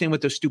wanted to understand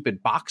what those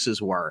stupid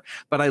boxes were.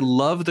 But I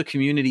love the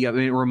community of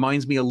it. It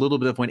reminds me a little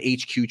bit of when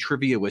HQ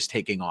Trivia was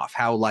taking off,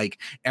 how like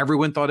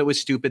everyone thought it was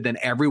stupid. Then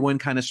everyone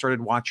kind of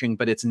started watching,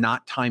 but it's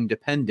not time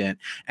dependent.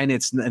 And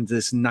it's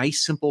this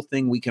nice, simple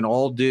thing we can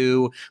all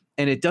do.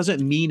 And it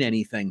doesn't mean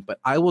anything, but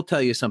I will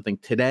tell you something.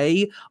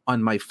 Today,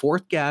 on my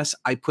fourth guess,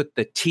 I put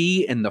the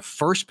T in the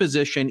first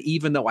position,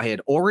 even though I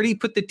had already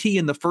put the T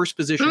in the first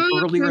position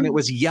earlier and it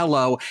was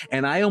yellow.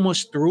 And I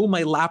almost threw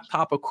my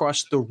laptop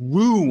across the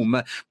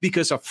room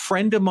because a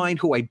friend of mine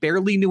who I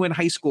barely knew in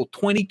high school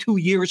 22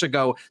 years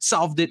ago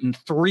solved it in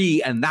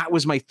 3. And that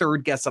was my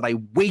third guess that I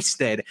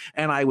wasted.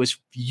 And I was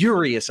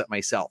furious at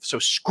myself. So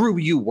screw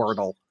you,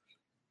 Wordle.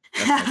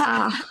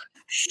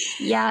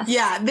 Yes.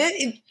 Yeah.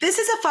 This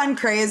is a fun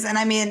craze. And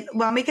I mean,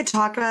 when we could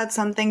talk about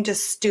something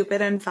just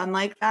stupid and fun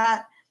like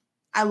that,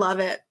 I love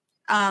it.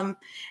 And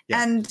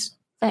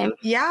same.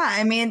 Yeah,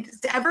 I mean,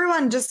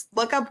 everyone just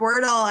look up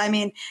Wordle. I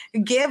mean,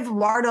 give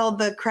Wordle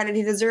the credit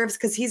he deserves,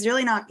 because he's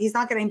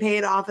not getting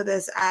paid off of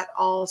this at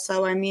all.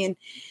 So, I mean,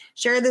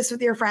 share this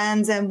with your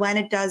friends. And when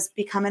it does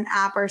become an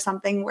app or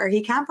something where he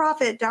can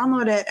profit,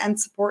 download it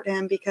and support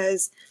him,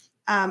 because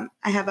I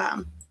have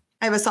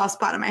a soft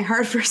spot in my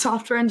heart for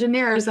software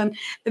engineers and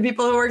the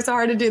people who work so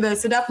hard to do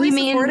this. So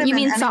definitely support him. You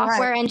mean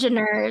software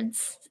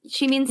engineers?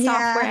 She means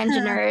software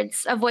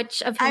engineers, of whom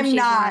she's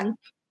one.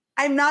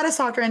 I'm not a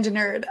software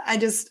engineer.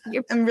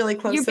 I'm really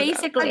close. You're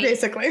basically.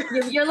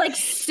 You're like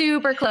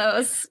super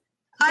close.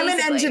 I'm an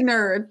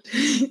engineer.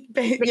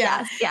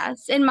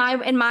 Yes. In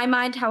my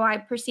mind, how I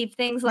perceive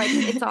things, like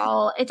it's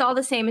all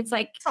the same. It's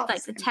like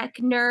the tech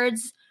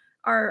nerds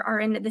are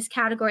in this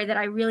category that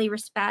I really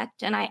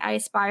respect and I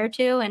aspire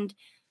to, and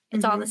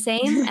it's all the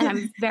same. And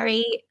I'm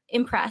very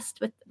impressed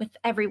with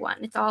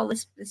everyone. It's all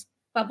this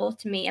bubble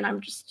to me, and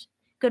I'm just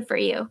good for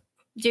you.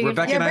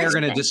 Rebecca and I are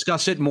going to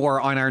discuss it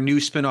more on our new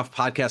spinoff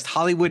podcast,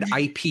 Hollywood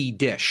IP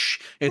Dish.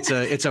 It's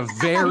a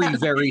very,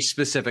 very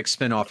specific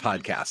spinoff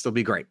podcast. It'll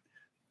be great.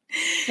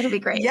 It'll be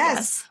great.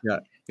 Yes.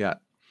 Yeah.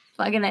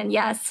 Plugging in.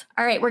 Yes.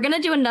 All right. We're going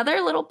to do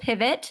another little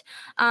pivot.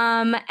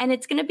 And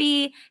it's going to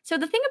be, so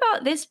the thing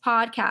about this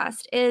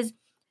podcast is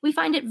we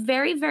find it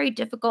very, very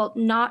difficult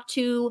not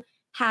to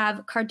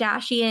have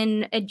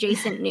Kardashian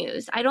adjacent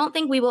news. I don't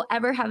think we will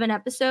ever have an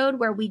episode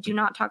where we do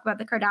not talk about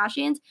the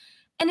Kardashians.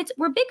 And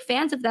we're big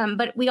fans of them,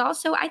 but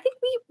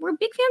we're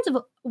big fans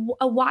of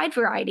a wide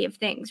variety of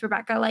things,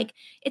 Rebecca. Like,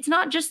 it's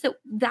not just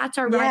that's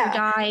our ride or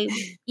die,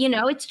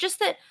 it's just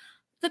that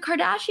the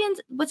Kardashians,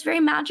 what's very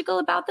magical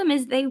about them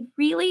is they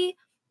really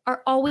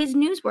are always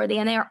newsworthy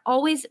and they are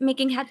always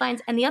making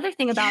headlines. And the other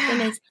thing about them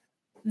is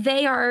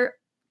they are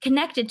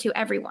connected to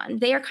everyone.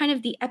 They are kind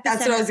of the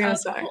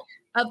epicenter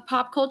of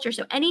pop culture.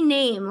 So any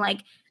name,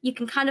 like, you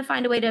can kind of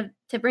find a way to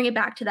bring it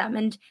back to them.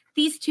 And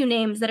these two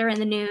names that are in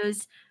the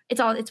news,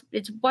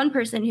 it's one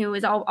person who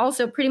is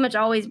also pretty much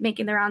always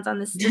making the rounds on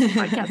this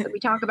podcast that we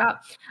talk about.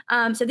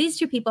 So these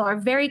two people are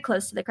very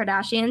close to the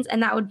Kardashians,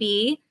 and that would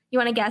be, you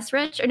want to guess,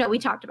 Rich? Or no, we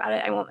talked about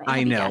it. I won't.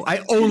 I know.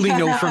 I only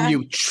know from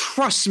you.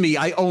 Trust me,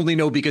 I only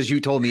know because you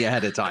told me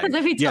ahead of time.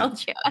 Because we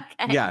told you.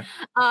 Okay. Yeah.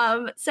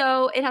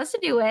 So it has to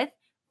do with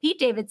Pete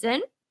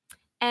Davidson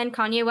and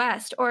Kanye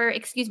West, or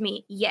excuse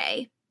me,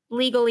 Ye.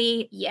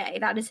 Legally, Ye.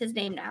 That is his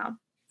name now.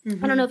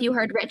 Mm-hmm. I don't know if you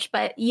heard, Rich,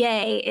 but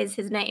Ye is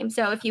his name.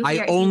 So if you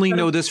hear, I only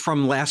know this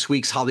from last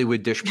week's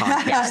Hollywood Dish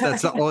podcast.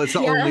 It's the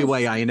only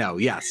way I know.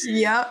 Yes.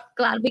 Yep.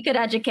 Glad we could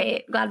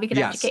educate.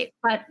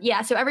 But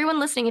yeah, so everyone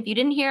listening, if you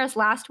didn't hear us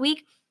last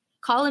week,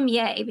 call him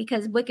Ye,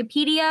 because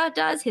Wikipedia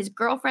does. His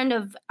girlfriend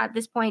of, at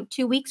this point,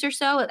 2 weeks or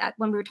so,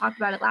 when we were talking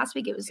about it last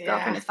week, it was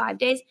girlfriend of 5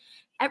 days.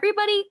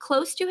 Everybody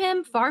close to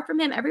him, far from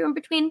him, everyone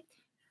between,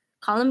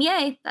 call him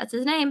Ye. That's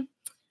his name.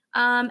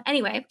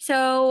 Anyway,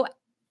 so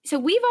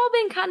we've all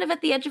been kind of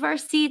at the edge of our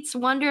seats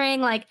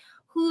wondering, like,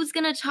 who's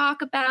going to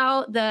talk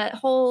about the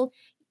whole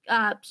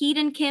Pete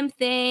and Kim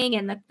thing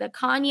and the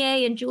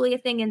Kanye and Julia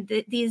thing, and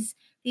these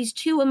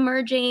two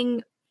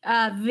emerging,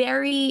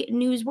 very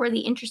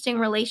newsworthy, interesting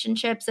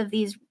relationships of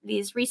these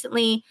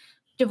recently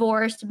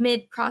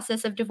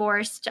mid-process of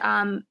divorced,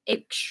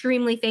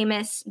 extremely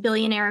famous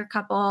billionaire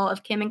couple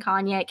of Kim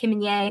and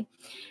Ye.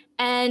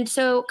 And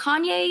so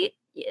Kanye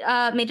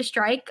made a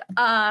strike,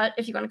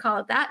 if you want to call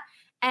it that.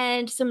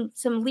 And some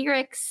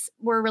lyrics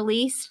were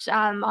released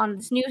on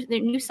this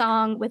new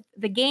song with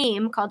The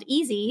Game called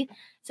Easy.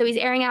 So he's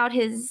airing out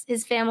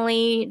his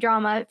family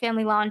drama,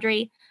 family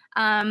laundry.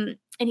 And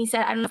he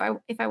said, I don't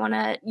know if I want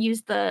to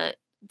use the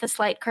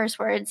slight curse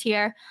words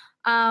here.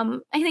 I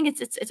think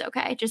it's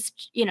okay.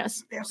 Just,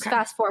 just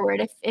fast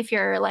forward if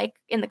you're like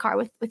in the car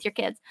with your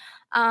kids.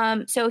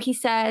 So he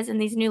says in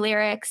these new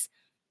lyrics,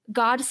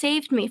 God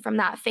saved me from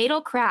that fatal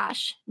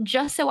crash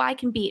just so I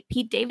can beat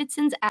Pete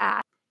Davidson's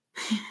ass.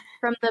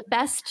 From the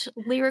best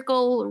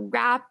lyrical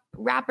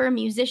rapper,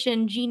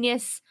 musician,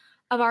 genius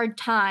of our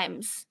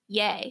times.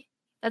 Yay.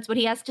 That's what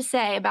he has to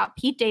say about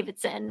Pete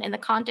Davidson in the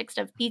context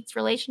of Pete's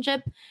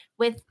relationship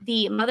with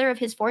the mother of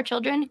his 4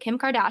 children, Kim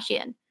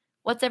Kardashian.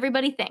 What's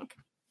everybody think?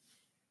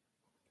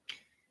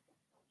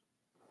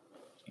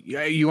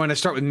 Yeah, you want to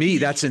start with me?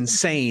 That's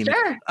insane.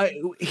 Sure.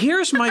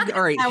 Here's my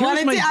all right. I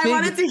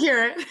wanted to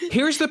hear it.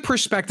 Here's the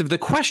perspective, the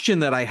question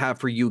that I have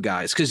for you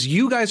guys, because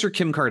you guys are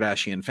Kim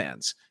Kardashian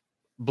fans.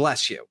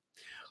 Bless you.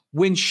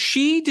 When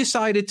she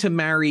decided to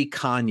marry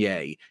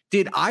Kanye,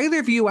 did either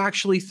of you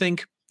actually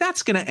think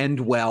that's going to end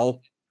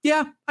well?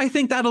 Yeah, I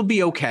think that'll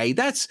be okay.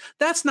 That's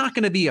not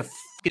going to be a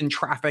fucking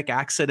traffic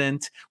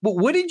accident. But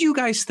what did you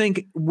guys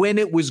think when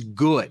it was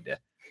good?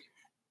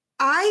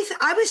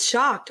 I was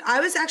shocked.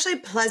 I was actually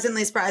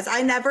pleasantly surprised.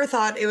 I never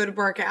thought it would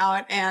work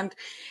out. And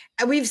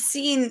we've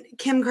seen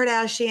Kim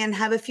Kardashian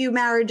have a few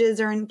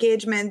marriages or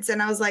engagements.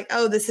 And I was like,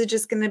 oh, this is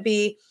just going to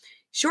be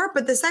short.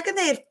 But the second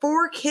they had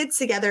 4 kids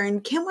together,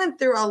 and Kim went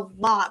through a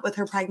lot with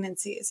her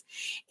pregnancies,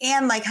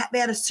 and like they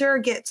had a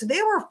surrogate. So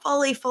they were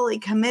fully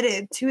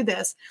committed to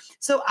this.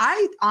 So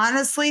I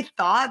honestly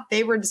thought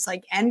they were just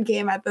like end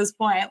game at this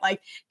point.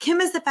 Like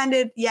Kim has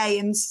defended Ye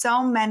in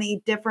so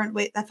many different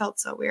ways. That felt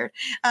so weird.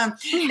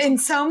 In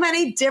so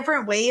many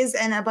different ways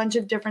and a bunch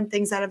of different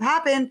things that have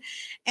happened.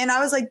 And I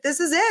was like, this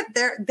is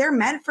it. They're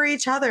meant for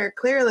each other,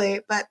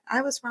 clearly. But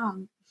I was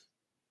wrong.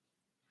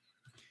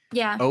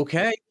 Yeah.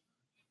 Okay.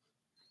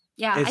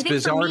 Yeah, it's I think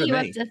bizarre for me,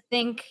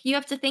 you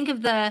have to think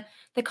of the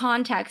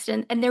context,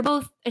 and they're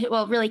both,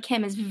 well, really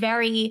Kim is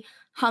very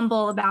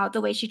humble about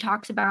the way she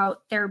talks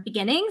about their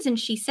beginnings, and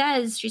she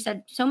said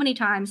so many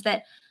times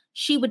that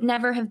she would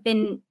never have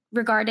been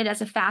regarded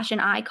as a fashion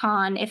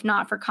icon if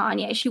not for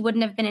Kanye. She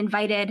wouldn't have been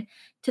invited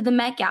to the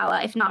Met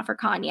Gala if not for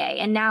Kanye.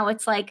 And now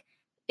it's like,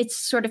 it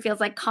sort of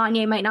feels like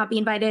Kanye might not be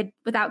invited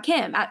without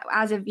Kim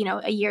as of,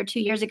 a year, 2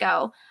 years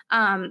ago.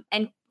 And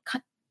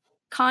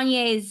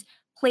Kanye's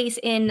place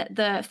in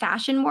the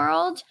fashion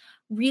world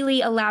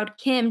really allowed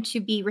Kim to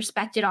be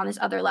respected on this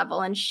other level.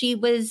 And she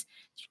was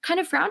kind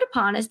of frowned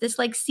upon as this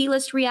like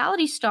C-list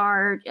reality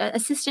star,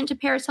 assistant to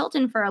Paris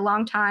Hilton for a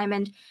long time.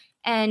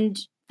 And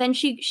then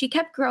she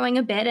kept growing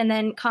a bit. And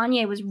then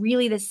Kanye was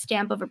really this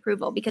stamp of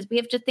approval, because we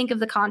have to think of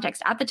the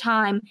context. At the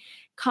time,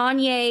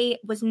 Kanye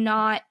was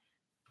not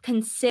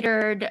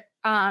considered,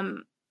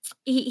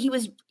 he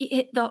was,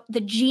 the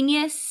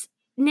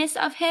geniusness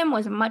of him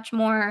was much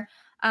more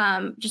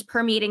just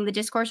permeating the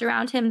discourse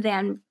around him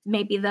than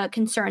maybe the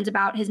concerns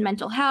about his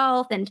mental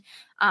health and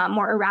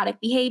more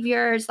erratic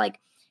behaviors. Like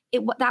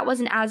that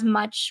wasn't as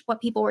much what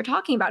people were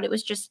talking about. It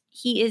was just,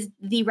 he is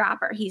the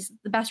rapper. He's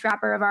the best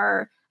rapper of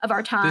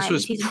our time.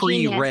 This was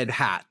pre-Red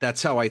Hat.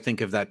 That's how I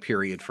think of that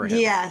period for him.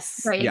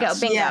 Yes. There you go.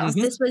 Bingo. Yes.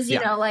 This was,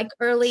 like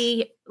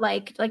early,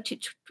 like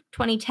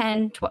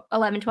 2010,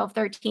 11, 12,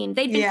 13.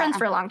 They'd been friends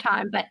for a long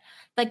time, but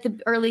like the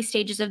early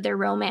stages of their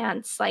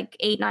romance, like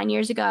 8-9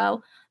 years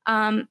ago.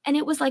 And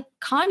it was like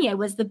Kanye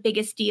was the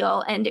biggest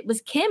deal, and it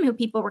was Kim who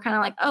people were kind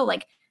of like, oh,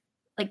 like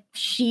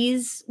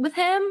she's with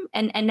him,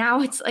 and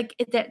now it's like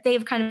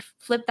they've kind of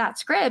flipped that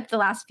script the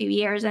last few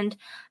years, and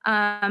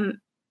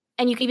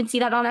you can even see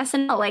that on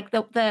SNL, like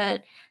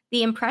the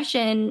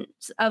impression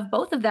of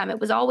both of them. It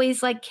was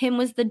always like Kim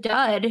was the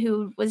dud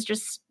who was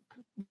just,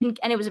 and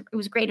it was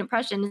a great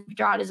impression.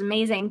 Gerard is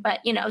amazing, but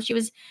she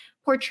was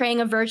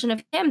portraying a version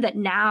of him that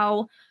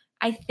now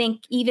I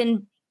think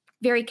even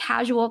very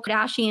casual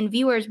Kardashian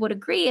viewers would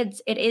agree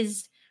it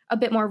is a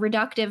bit more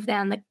reductive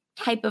than the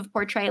type of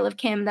portrayal of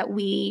Kim that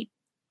we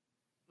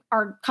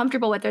are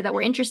comfortable with or that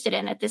we're interested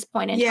in at this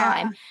point in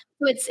time.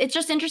 So it's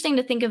just interesting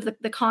to think of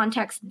the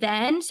context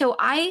then. So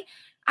I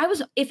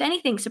was, if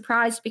anything,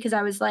 surprised, because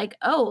I was like,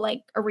 oh,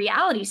 like a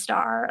reality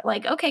star,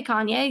 like, okay,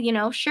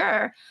 Kanye,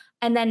 sure.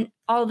 And then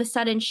all of a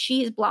sudden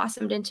she's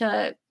blossomed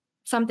into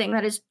something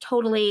that is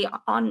totally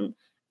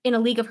in a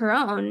league of her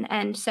own.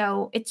 And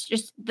so it's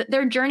just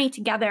their journey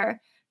together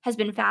has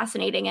been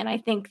fascinating. And I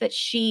think that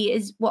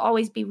will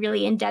always be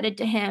really indebted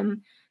to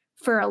him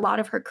for a lot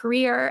of her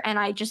career. And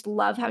I just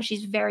love how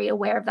she's very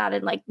aware of that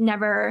and like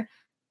never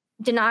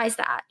denies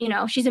that.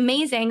 She's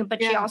amazing,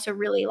 but she also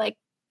really like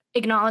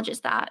acknowledges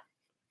that.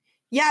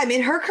 Yeah, I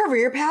mean, her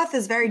career path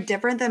is very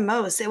different than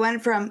most. It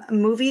went from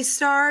movie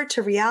star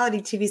to reality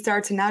TV star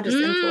to now just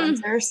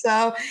influencer.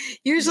 So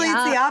usually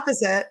it's the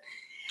opposite.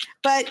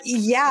 But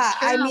yeah,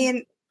 I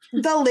mean,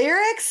 the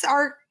lyrics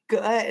are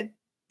good.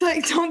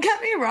 Like, don't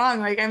get me wrong.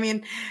 Like, I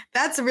mean,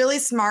 that's really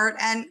smart.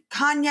 And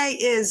Kanye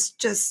is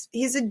just,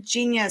 he's a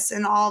genius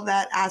in all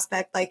that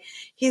aspect. Like,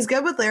 he's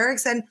good with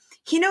lyrics, and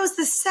he knows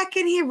the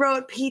second he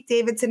wrote Pete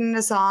Davidson in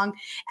a song,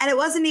 and it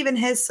wasn't even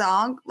his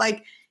song,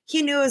 like,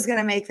 he knew it was going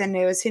to make the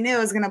news. He knew it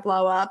was going to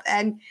blow up,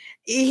 and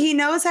he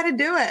knows how to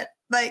do it.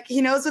 Like,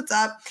 he knows what's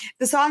up.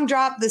 The song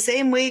dropped the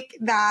same week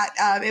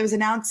that it was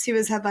announced he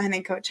was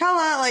headlining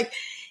Coachella. Like,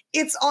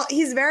 it's all,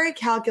 he's very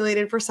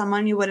calculated for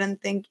someone you wouldn't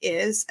think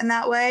is in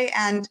that way.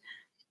 And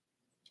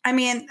I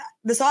mean,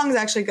 the song is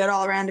actually good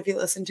all around if you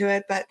listen to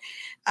it. But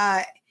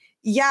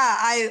yeah,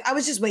 I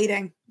was just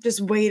waiting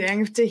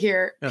to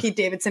hear Pete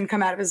Davidson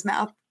come out of his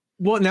mouth.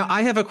 Well, now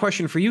I have a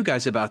question for you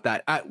guys about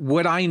that.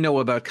 What I know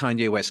about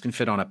Kanye West can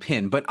fit on a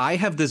pin, but I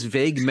have this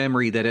vague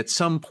memory that at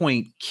some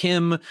point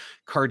Kim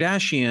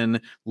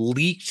Kardashian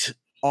leaked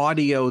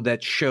audio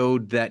that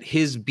showed that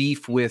his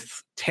beef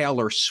with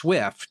Taylor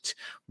Swift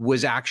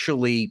was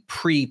actually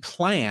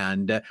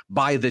pre-planned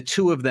by the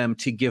two of them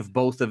to give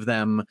both of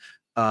them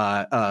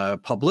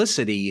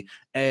publicity.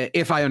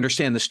 If I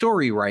understand the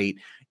story right,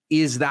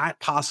 is that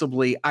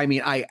possibly, I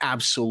mean, I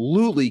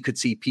absolutely could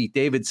see Pete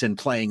Davidson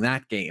playing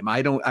that game.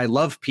 I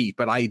love Pete,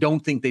 but I don't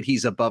think that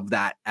he's above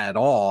that at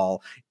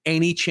all.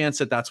 Any chance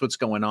that that's what's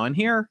going on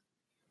here?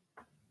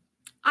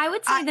 I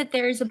would say that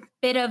there's a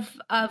bit of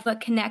a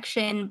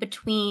connection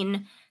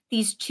between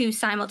these two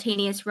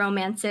simultaneous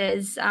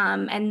romances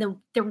and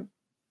the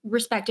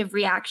respective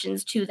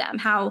reactions to them,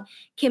 how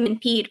Kim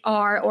and Pete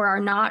are or are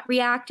not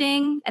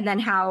reacting, and then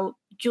how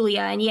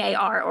Julia and Ye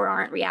are or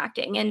aren't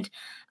reacting. And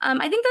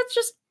I think that's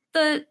just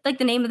the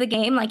name of the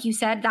game. Like you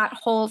said, that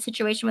whole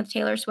situation with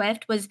Taylor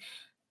Swift was,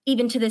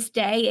 even to this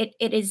day,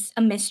 it is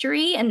a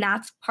mystery. And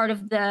that's part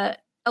of the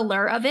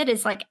allure of it,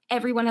 is like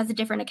everyone has a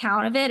different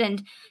account of it,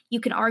 and you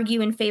can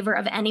argue in favor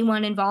of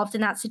anyone involved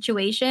in that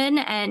situation.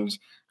 And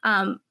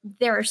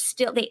there are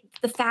still the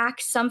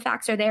facts. Some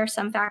facts are there,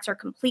 some facts are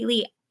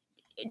completely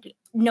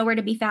nowhere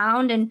to be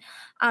found. And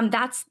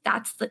that's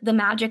the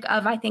magic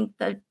of, I think,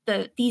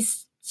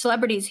 these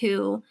celebrities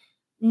who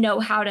know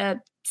how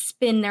to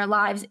spin their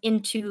lives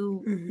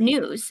into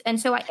news. And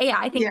so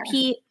I think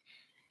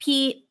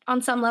Pete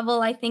on some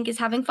level, I think, is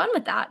having fun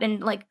with that, and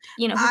like,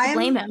 who can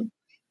blame him?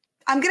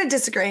 I'm going to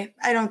disagree.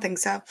 I don't think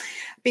so,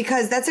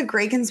 because that's a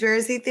great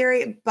conspiracy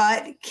theory,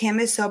 but Kim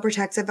is so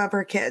protective of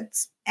her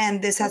kids,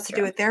 and this has to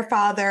do with their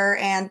father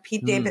and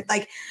Pete David.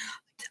 Like,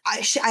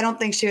 I don't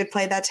think she would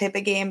play that type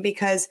of game,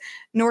 because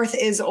North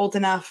is old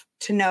enough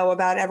to know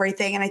about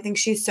everything. And I think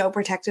she's so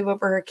protective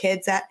over her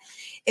kids that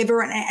if it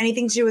were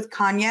anything to do with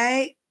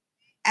Kanye,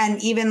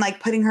 and even like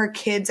putting her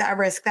kids at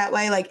risk that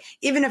way, like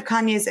even if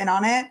Kanye's in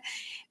on it,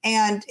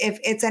 and if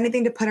it's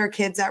anything to put her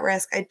kids at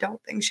risk, I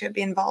don't think she would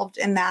be involved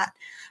in that.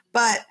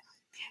 But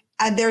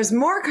there's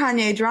more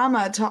Kanye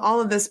drama to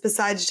all of this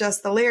besides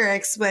just the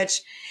lyrics,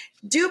 which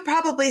do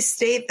probably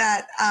state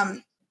that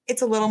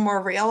it's a little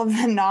more real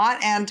than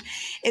not. And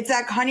it's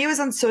that Kanye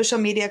was on social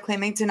media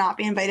claiming to not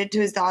be invited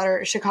to his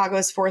daughter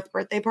Chicago's 4th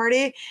birthday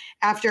party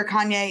after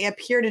Kanye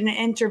appeared in an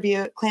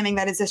interview claiming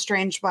that his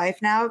estranged wife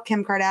now,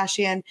 Kim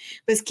Kardashian,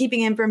 was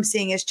keeping him from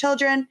seeing his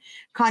children.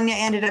 Kanye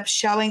ended up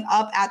showing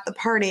up at the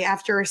party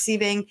after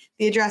receiving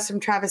the address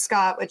from Travis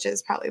Scott, which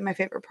is probably my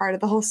favorite part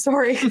of the whole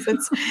story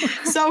because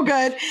it's so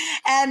good.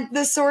 And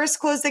the source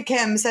close to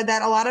Kim said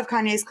that a lot of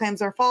Kanye's claims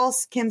are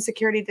false. Kim's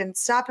security didn't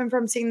stop him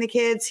from seeing the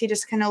kids. He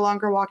just can no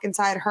longer walk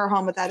inside her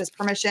home without his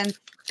permission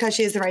because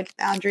she has the right to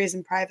boundaries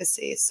and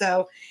privacy.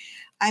 So,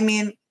 I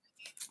mean,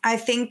 I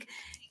think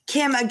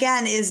Kim,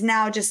 again, is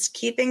now just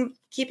keeping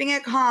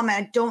it calm.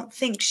 And I don't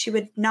think she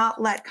would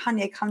not let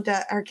Kanye come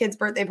to her kid's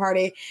birthday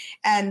party.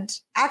 And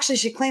actually,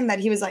 she claimed that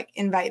he was like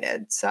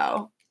invited.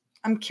 So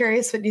I'm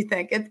curious what you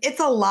think. It's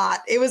a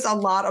lot. It was a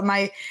lot of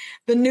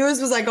the news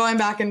was like going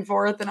back and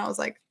forth. And I was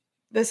like,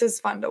 this is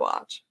fun to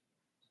watch.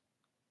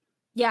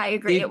 Yeah, I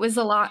agree. It was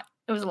a lot.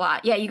 It was a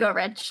lot. Yeah, you go,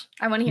 Rich.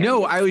 I want to hear.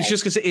 No, I was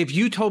just going to say, if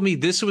you told me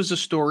this was a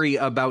story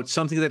about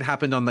something that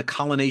happened on the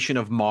colonization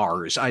of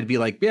Mars, I'd be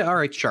like, yeah, all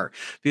right, sure.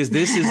 Because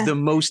this is the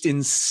most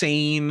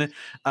insane.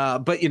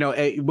 But,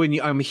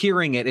 when I'm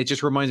hearing it, it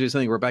just reminds me of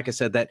something Rebecca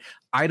said, that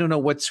I don't know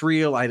what's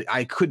real.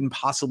 I couldn't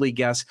possibly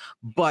guess.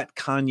 But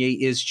Kanye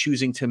is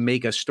choosing to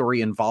make a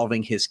story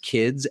involving his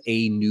kids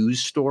a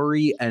news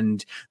story.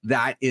 And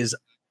that is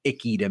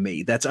icky to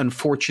me. That's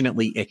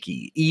unfortunately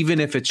icky.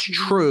 Even if it's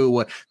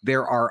true,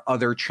 there are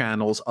other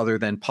channels other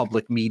than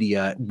public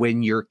media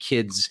when your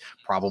kids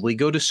probably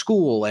go to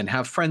school and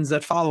have friends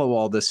that follow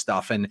all this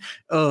stuff. And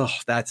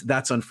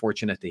that's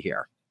unfortunate to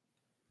hear.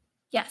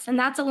 Yes, and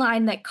that's a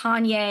line that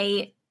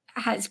Kanye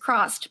has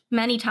crossed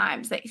many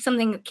times. That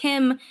something that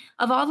Kim,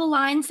 of all the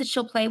lines that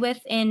she'll play with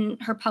in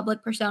her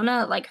public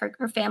persona, like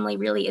her family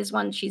really is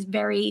one she's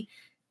very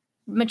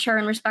mature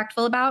and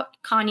respectful about.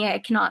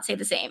 Kanye cannot say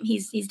the same.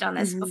 He's done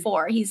this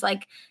before. He's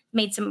like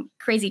made some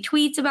crazy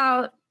tweets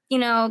about,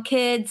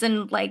 kids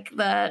and like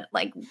the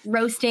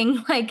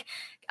roasting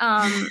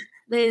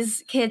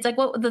his kids, like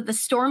what the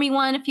Stormy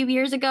one a few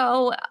years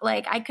ago.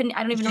 Like I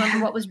don't even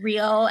remember what was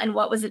real and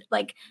what was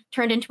like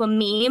turned into a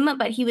meme,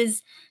 but he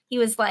was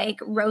like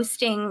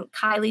roasting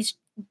Kylie's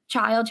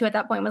child, who at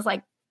that point was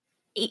like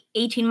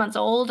 18 months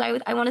old,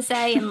 I want to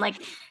say. And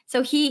like,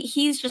 so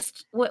he's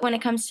just, when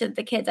it comes to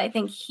the kids, I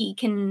think he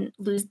can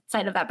lose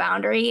sight of that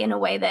boundary in a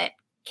way that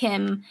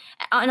Kim,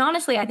 and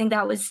honestly, I think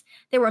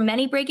there were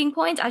many breaking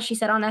points, as she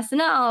said on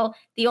SNL.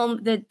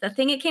 The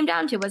thing it came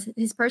down to was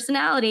his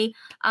personality.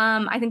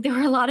 I think there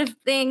were a lot of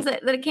things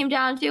that it came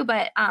down to,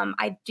 but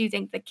I do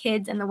think the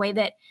kids and the way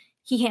that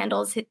he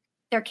handles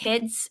their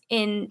kids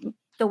in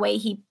the way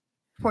he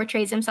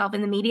portrays himself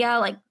in the media,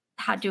 like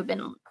had to have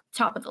been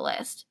top of the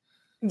list.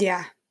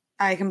 Yeah,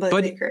 I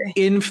completely agree.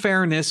 In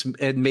fairness,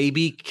 and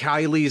maybe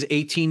Kylie's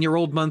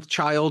 18-year-old month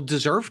child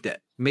deserved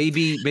it.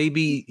 Maybe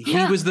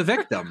he was the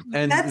victim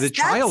and the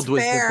child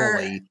was the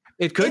bully.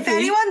 It could be. If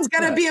anyone's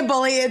gonna be a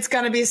bully, it's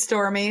gonna be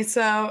Stormy.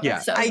 So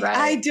yeah,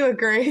 I do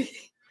agree.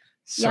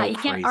 So you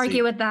can't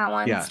argue with that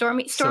one. Yeah.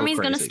 Stormy's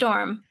gonna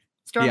storm.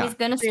 Stormy's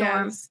gonna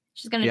storm. Yes.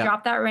 She's gonna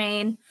drop that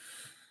rain.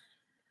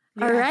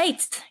 Yeah. All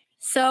right.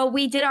 So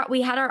we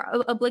had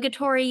our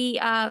obligatory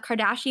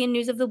Kardashian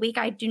news of the week.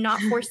 I do not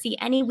foresee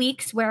any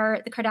weeks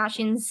where the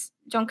Kardashians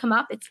don't come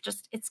up. It's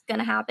going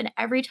to happen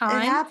every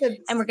time. It happens.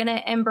 And we're going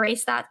to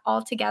embrace that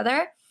all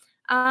together.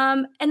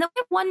 And then we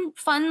have one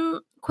fun,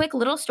 quick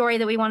little story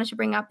that we wanted to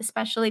bring up,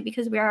 especially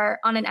because we are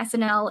on the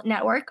SNL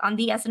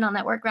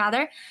network,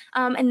 rather.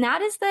 And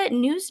that is the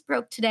news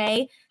broke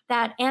today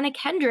that Anna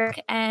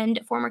Kendrick and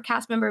former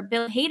cast member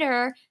Bill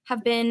Hader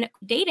have been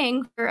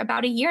dating for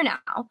about a year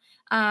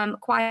now,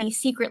 quietly,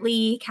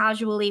 secretly,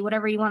 casually,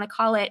 whatever you want to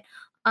call it,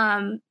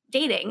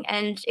 dating.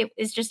 And it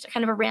is just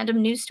kind of a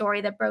random news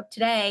story that broke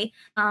today.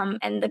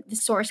 And the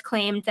source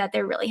claimed that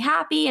they're really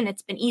happy and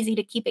it's been easy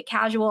to keep it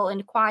casual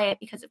and quiet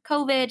because of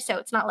COVID. So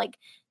it's not like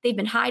they've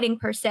been hiding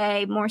per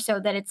se, more so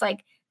that it's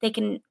like they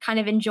can kind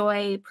of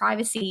enjoy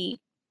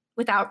privacy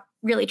without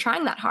really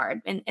trying that hard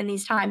in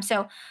these times.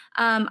 So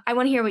I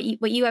want to hear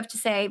what you have to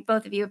say,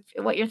 both of you,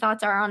 what your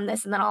thoughts are on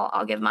this, and then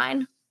I'll give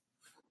mine.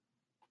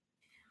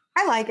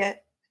 I like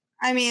it.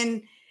 I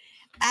mean,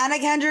 Anna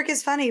Kendrick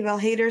is funny. Bill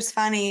Hader's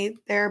funny.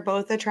 They're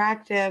both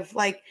attractive.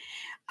 Like,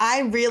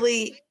 I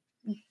really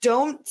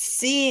don't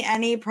see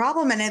any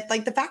problem in it.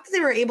 Like, the fact that they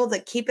were able to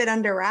keep it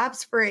under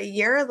wraps for a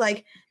year,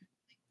 like,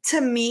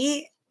 to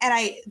me, and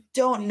I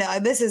don't know,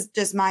 this is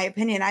just my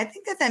opinion, I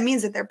think that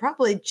means that they're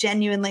probably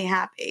genuinely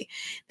happy.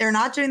 They're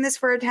not doing this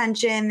for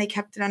attention. They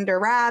kept it under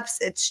wraps.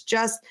 It's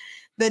just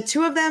the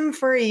two of them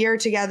for a year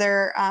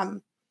together,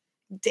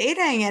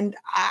 dating. And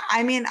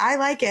I mean, I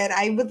like it.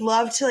 I would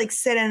love to like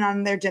sit in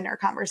on their dinner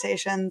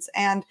conversations.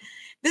 And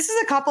this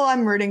is a couple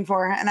I'm rooting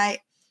for. And I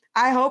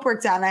hope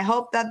works out. And I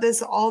hope that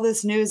all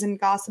this news and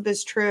gossip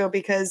is true,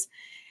 because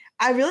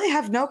I really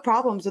have no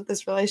problems with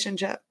this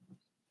relationship.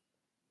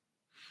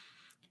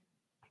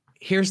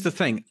 Here's the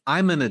thing.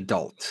 I'm an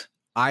adult.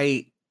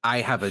 I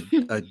have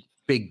a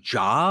big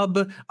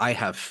job. I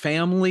have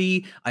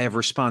family. I have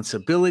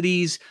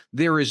responsibilities.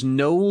 There is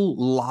no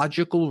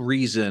logical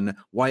reason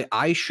why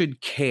I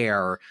should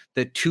care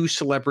that two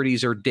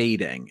celebrities are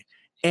dating.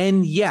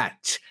 And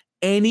yet,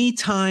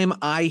 anytime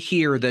I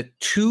hear that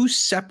two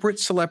separate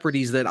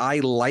celebrities that I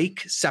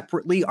like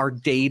separately are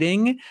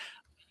dating,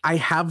 I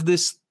have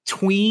this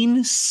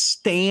tween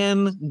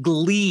stan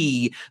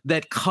glee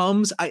that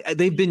comes.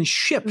 They've been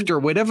shipped, or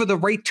whatever the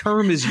right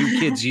term is you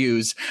kids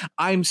use.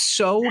 I'm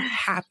so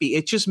happy.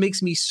 It just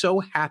makes me so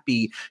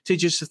happy to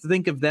just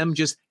think of them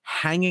just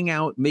hanging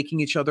out, making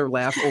each other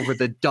laugh over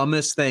the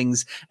dumbest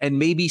things, and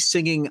maybe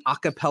singing a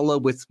cappella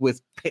with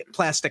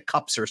plastic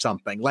cups or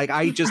something. Like,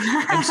 I'm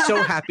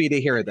so happy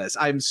to hear this.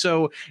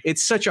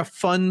 It's such a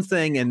fun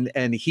thing. And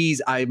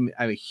I'm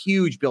a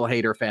huge Bill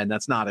Hader fan.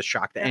 That's not a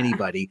shock to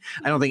anybody.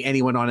 I don't think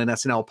anyone on an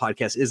SNL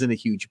podcast isn't a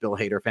huge Bill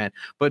Hader fan,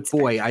 but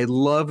boy, I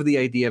love the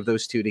idea of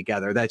those two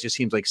together. That just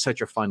seems like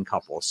such a fun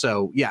couple.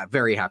 So yeah,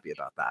 very happy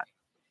about that.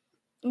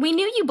 We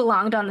knew you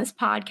belonged on this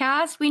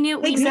podcast. We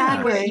knew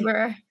you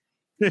were.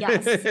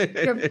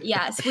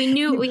 Yes, we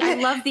knew. I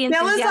love the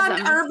enthusiasm.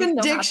 Bella's on Urban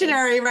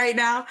Dictionary right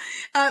now,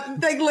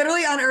 like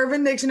literally on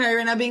Urban Dictionary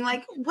right now, being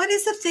like, "What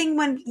is the thing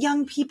when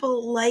young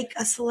people like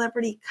a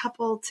celebrity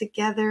couple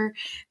together?"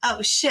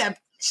 Oh, ship.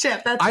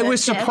 I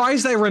was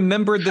surprised I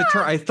remembered the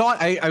term. I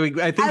thought I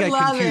think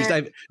I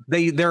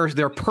confused.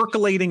 They're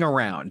percolating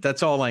around.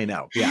 That's all I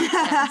know. Yeah.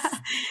 Yes.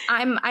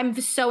 I'm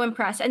so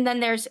impressed. And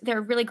then there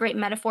are really great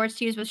metaphors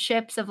to use with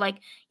ships of, like,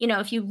 you know,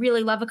 if you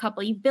really love a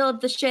couple, you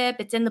build the ship,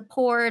 it's in the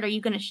port, are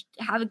you going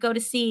to have it go to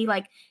sea?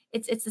 Like,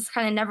 it's this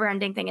kind of never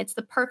ending thing. It's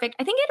the perfect,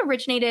 I think it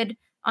originated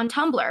on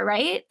Tumblr,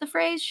 right? The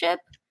phrase ship.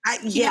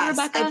 Yes.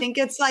 I think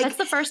it's like, that's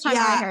the first time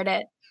I heard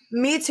it.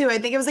 Me too. I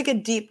think it was like a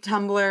deep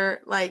Tumblr,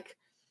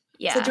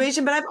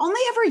 situation, but I've only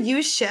ever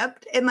used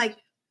shipped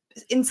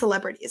in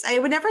celebrities. I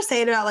would never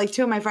say it about like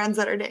two of my friends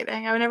that are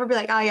dating. I would never be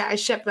like, oh yeah, I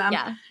ship them.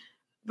 Yeah.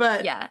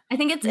 But yeah, I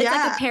think it's like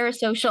a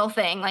parasocial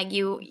thing. Like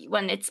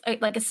when it's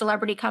like a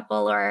celebrity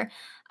couple or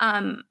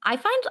I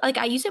find like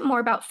I use it more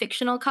about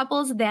fictional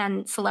couples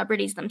than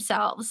celebrities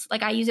themselves.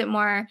 Like I use it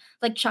more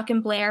like Chuck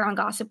and Blair on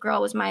Gossip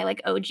Girl was my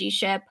like OG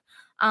ship.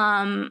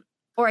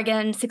 Or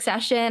again,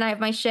 Succession. I have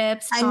my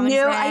ships.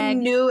 I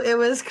knew it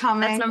was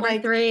coming. That's number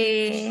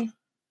 3.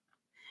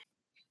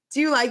 Do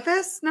you like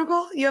this,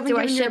 Nicole? You haven't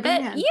given your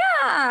opinion.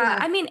 Yeah.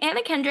 I mean,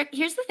 Anna Kendrick,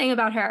 here's the thing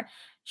about her.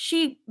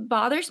 She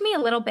bothers me a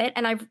little bit,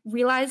 and I've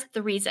realized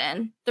the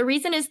reason. The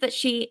reason is that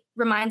she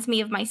reminds me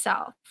of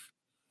myself.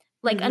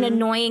 Like an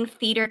annoying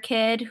theater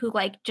kid who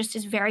like just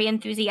is very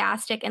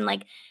enthusiastic and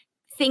like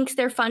thinks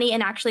they're funny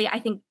and actually I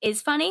think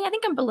is funny. I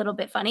think I'm a little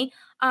bit funny,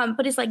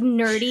 but it's like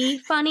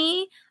nerdy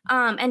funny.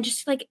 And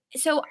just like,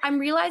 so I'm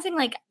realizing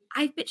like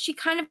she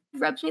kind of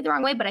rubs me the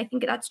wrong way, but I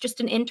think that's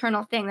just an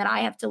internal thing that I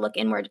have to look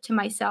inward to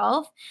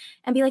myself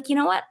and be like, you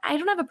know what? I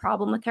don't have a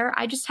problem with her.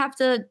 I just have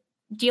to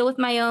deal with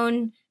my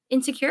own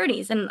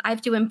insecurities and I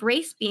have to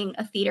embrace being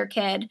a theater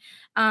kid.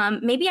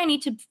 Maybe I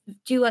need to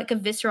do like a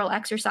visceral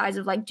exercise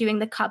of like doing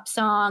the Cup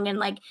song and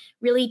like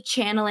really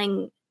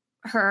channeling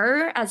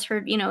her as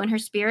her, you know, in her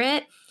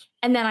spirit.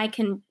 And then I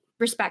can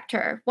respect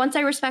her. Once I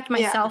respect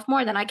myself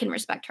more, then I can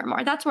respect her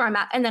more. That's where I'm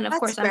at. And then of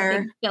course I'm a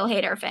big Bill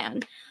Hader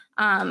fan.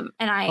 And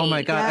oh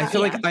my God, I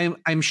feel like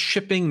I'm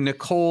shipping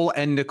Nicole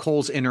and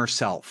Nicole's inner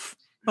self.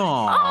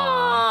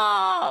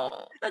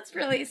 Oh, that's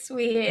really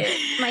sweet.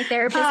 My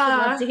therapist would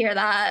love to hear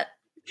that.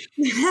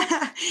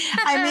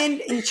 I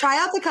mean, try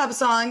out the Cup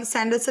song,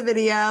 send us a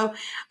video.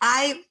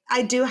 I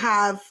do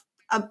have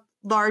a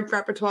large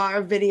repertoire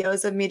of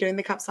videos of me doing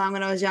the Cup song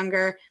when I was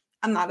younger.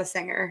 I'm not a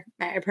singer,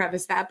 may I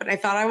preface that, but I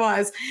thought I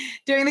was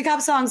doing the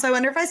Cup song. So I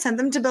wonder if I sent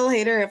them to Bill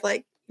Hader, if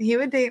like he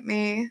would date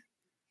me.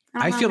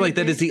 I feel like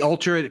that is the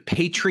ultimate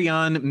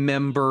Patreon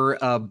member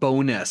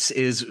bonus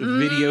is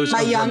videos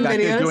of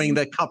Rebecca doing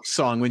the Cup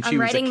song when she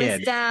was a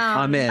kid.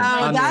 I'm in.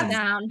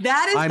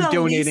 That is the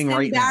donating least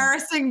right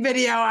embarrassing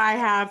video I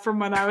have from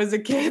when I was a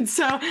kid.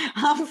 So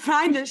I'm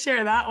fine to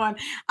share that one.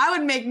 I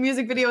would make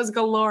music videos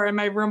galore in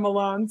my room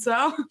alone.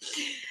 So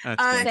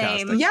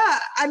same. Yeah.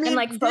 I mean, and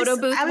like photo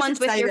booth ones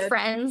with your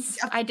friends.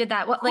 I did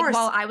that. Like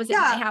while I was at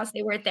my house,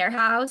 they were at their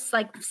house,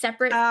 like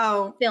separate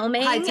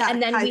filming.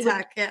 And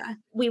then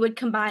we would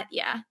combine.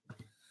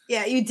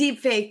 Yeah, you deep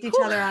faked each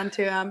other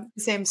onto the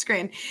same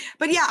screen.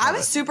 But yeah, I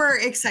was super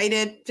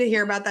excited to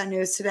hear about that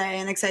news today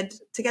and excited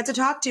to get to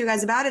talk to you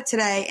guys about it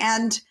today.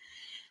 And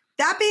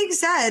that being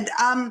said,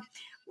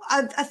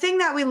 a thing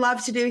that we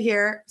love to do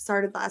here,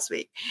 started last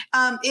week,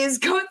 is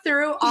go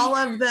through all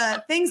of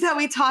the things that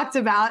we talked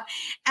about.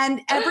 And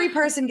every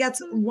person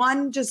gets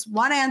just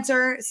one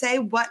answer. Say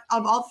what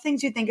of all the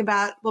things you think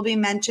about will be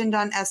mentioned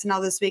on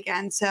SNL this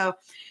weekend. So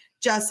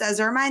just as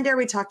a reminder,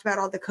 we talked about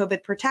all the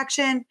COVID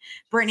protection,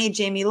 Britney,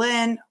 Jamie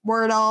Lynn,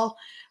 Wordle,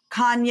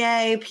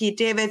 Kanye, Pete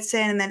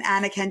Davidson, and then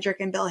Anna Kendrick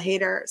and Bill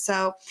Hader.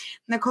 So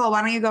Nicole,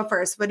 why don't you go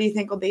first? What do you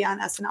think will be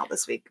on SNL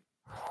this week?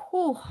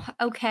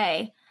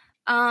 Okay.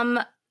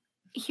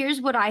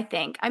 Here's what I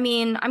think. I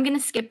mean, I'm going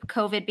to skip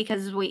COVID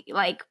because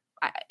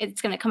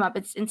it's going to come up.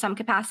 It's in some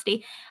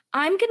capacity.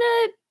 I'm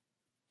going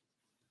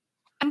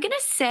to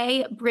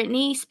say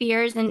Britney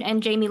Spears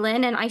and Jamie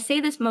Lynn. And I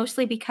say this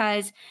mostly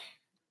because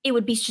it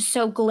would be just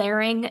so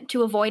glaring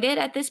to avoid it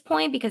at this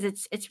point because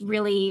it's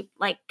really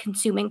like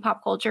consuming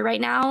pop culture right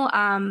now.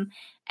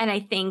 And I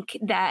think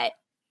that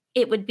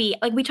it would be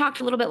like we talked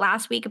a little bit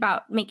last week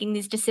about making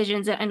these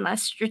decisions in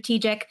less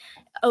strategic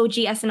OG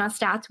SNL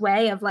stats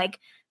way of like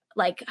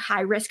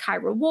high risk, high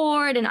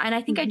reward. And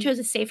I think I chose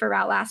a safer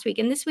route last week.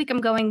 And this week I'm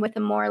going with a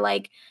more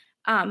like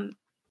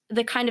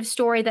the kind of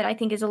story that I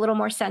think is a little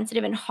more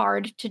sensitive and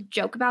hard to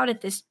joke about at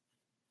this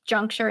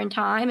juncture in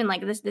time and like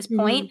this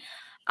point.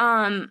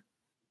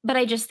 But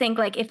I just think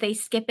like if they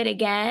skip it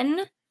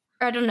again,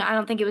 or I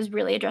don't think it was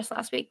really addressed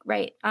last week.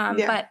 Right.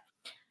 But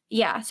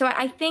yeah, so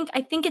I think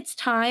it's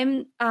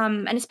time.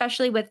 And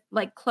especially with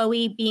like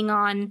Chloe being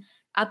on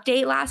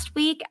Update last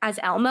week as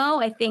Elmo,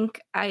 I think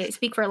I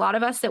speak for a lot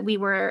of us that we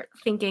were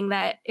thinking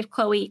that if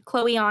Chloe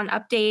on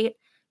Update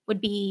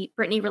would be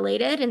Britney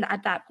related. And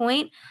at that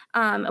point,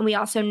 and we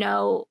also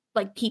know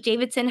like Pete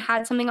Davidson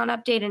had something on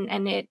Update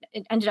and it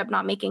ended up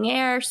not making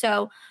air.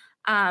 So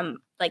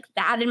like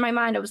that in my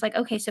mind, I was like,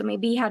 okay, so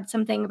maybe he had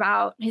something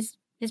about his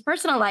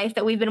personal life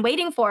that we've been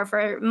waiting for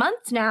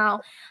months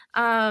now.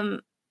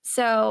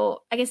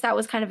 So I guess that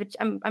was kind of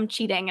I'm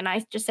cheating, and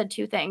I just said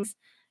 2 things.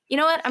 You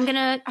know what? I'm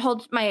gonna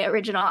hold my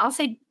original. I'll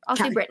say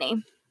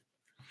Britney.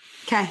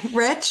 Okay,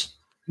 Rich.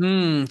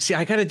 See,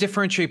 I got to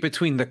differentiate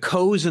between the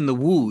co's and the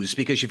woos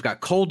because you've got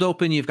Cold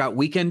Open, you've got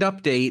Weekend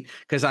Update.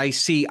 Because I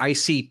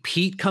see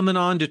Pete coming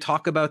on to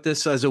talk about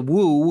this as a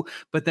woo,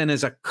 but then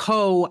as a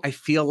co, I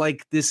feel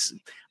like this.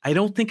 I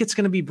don't think it's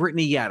going to be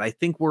Britney yet. I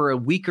think we're a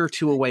week or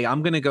 2 away.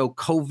 I'm going to go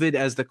COVID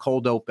as the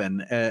Cold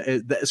Open.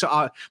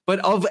 But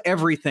of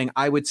everything,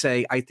 I would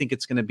say I think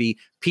it's going to be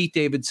Pete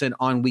Davidson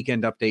on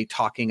Weekend Update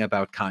talking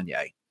about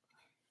Kanye.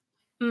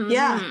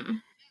 Yeah,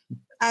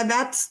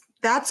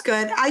 that's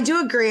good. I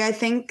do agree. I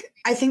think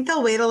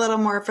they'll wait a little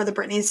more for the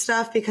Britney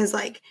stuff because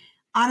like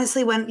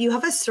honestly, when you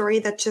have a story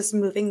that's just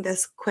moving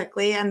this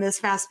quickly and this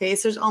fast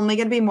paced, there's only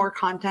going to be more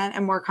content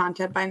and more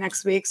content by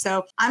next week.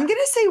 So I'm going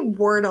to say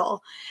Wordle.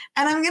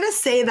 And I'm going to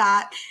say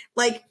that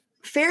like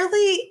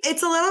fairly,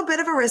 it's a little bit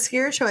of a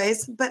riskier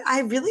choice, but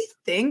I really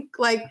think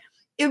like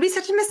it would be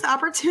such a missed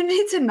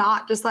opportunity to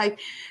not just like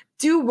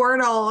do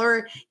Wordle,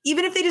 or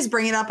even if they just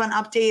bring it up on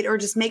Update or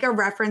just make a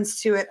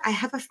reference to it. I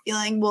have a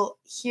feeling we'll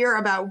hear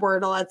about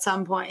Wordle at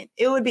some point.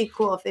 It would be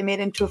cool if they made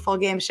it into a full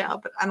game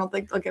show, but I don't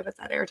think they'll give it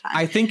that airtime.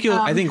 I think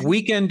I think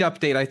Weekend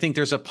Update, I think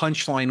there's a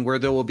punchline where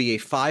there will be a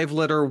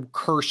 5-letter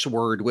curse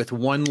word with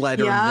 1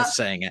 letter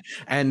missing,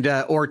 and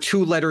or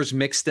 2 letters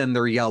mixed in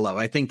their yellow.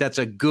 I think that's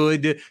a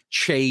good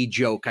Che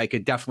joke. I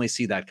could definitely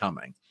see that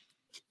coming.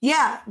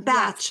 Yeah,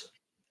 batch.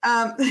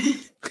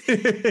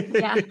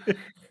 Yeah.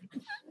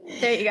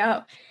 There you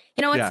go.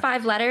 You know what's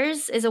 5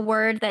 letters is a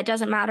word that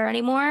doesn't matter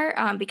anymore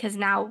because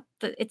now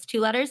it's 2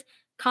 letters.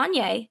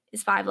 Kanye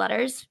is 5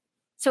 letters.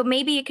 So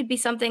maybe it could be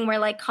something where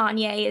like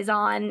Kanye is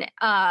on,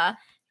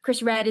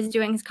 Chris Redd is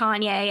doing his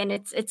Kanye, and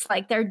it's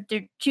like they're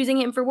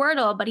choosing him for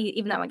Wordle, but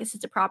even though I guess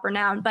it's a proper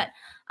noun, but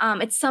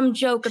it's some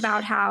joke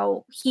about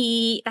how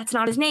that's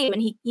not his name,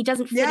 and he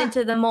doesn't fit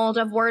into the mold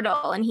of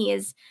Wordle, and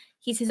he's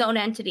his own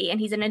entity,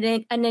 and he's an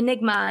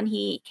enigma, and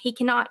he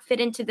cannot fit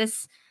into the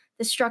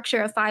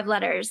structure of 5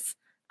 letters.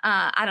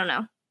 I don't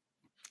know.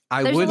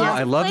 I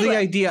love the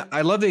idea.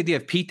 I love the idea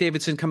of Pete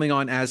Davidson coming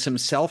on as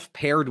himself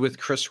paired with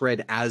Chris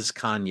Redd as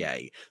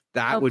Kanye.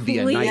 That would be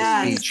a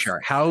nice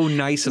feature. How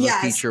nice of a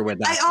feature would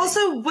that be? I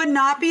also would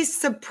not be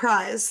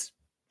surprised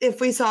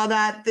if we saw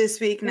that this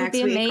week,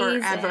 next week, or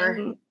ever.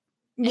 And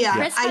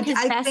Chris had his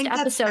best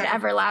episode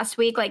ever last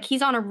week. Like,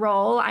 he's on a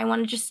roll. I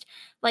want to just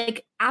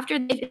like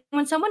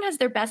when someone has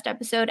their best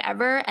episode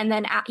ever, and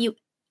then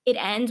it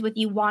ends with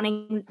you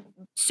wanting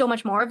so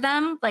much more of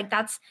them. Like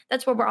that's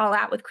where we're all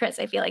at with Chris.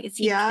 I feel like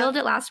he killed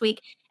it last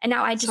week, and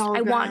now I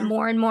want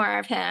more and more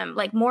of him.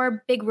 Like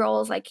more big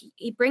roles. Like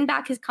he bring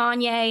back his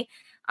Kanye.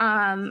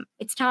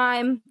 It's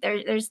time.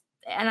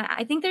 And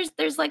I think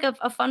there's like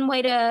a fun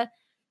way to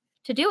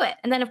do it.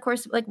 And then of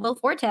course like Will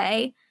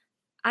Forte.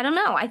 I don't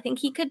know. I think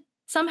he could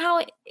somehow,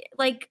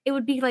 like, it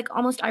would be like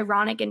almost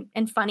ironic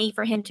and funny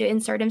for him to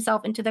insert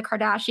himself into the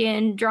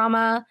Kardashian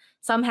drama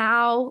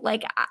somehow.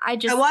 Like I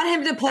want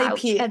him to play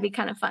Pete. That'd be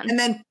kind of fun. And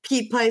then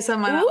Pete play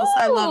someone else.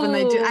 I love when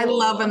they do. I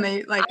love when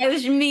they like.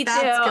 Me too.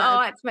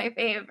 Oh, it's my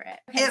favorite.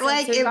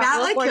 Okay,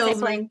 that kills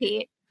playing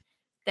Pete.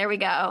 There we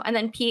go. And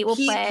then Pete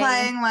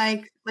playing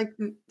like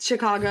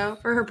Chicago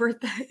for her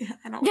birthday.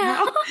 I don't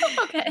know.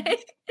 Okay.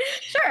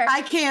 Sure.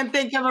 I can't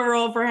think of a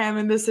role for him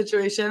in this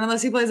situation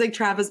unless he plays like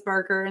Travis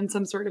Barker in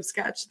some sort of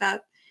sketch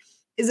that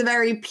is a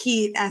very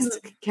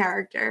Pete-esque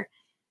character,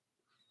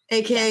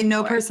 aka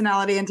no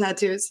personality and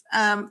tattoos.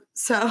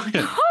 So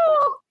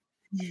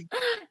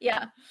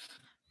yeah.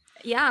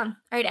 All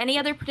right. Any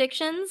other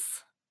predictions?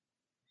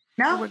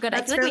 No, we're good.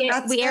 I feel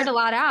like we aired a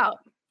lot out.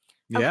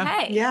 Yeah.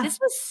 Okay. Yeah. This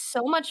was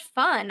so much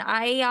fun.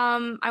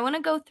 I want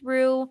to go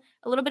through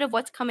a little bit of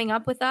what's coming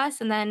up with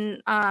us, and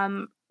then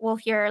we'll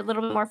hear a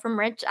little bit more from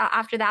Rich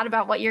after that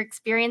about what your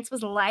experience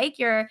was like,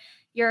 your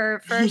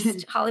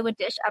first Hollywood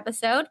Dish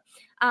episode.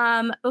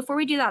 Before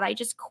we do that, I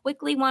just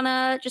quickly want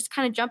to just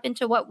kind of jump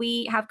into what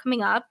we have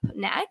coming up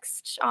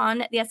next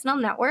on the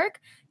SNL Network.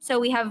 So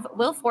we have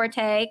Will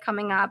Forte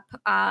coming up.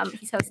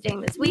 He's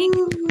hosting this week.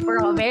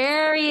 We're all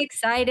very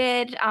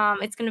excited.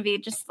 It's going to be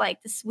just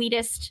like the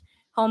sweetest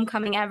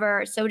homecoming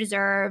ever. So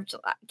deserved.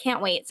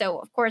 Can't wait. So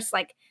of course,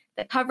 like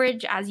the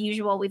coverage as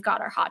usual, we've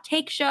got our hot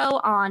take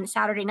show on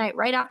Saturday night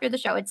right after the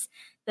show. It's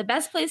the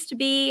best place to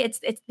be.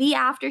 It's the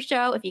after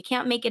show. If you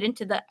can't make it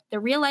into the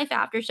real life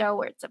after show,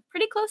 where it's a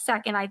pretty close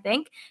second, I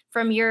think,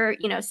 from your,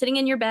 sitting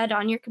in your bed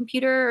on your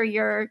computer or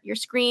your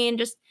screen,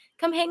 just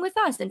come hang with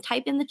us and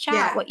type in the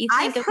chat what you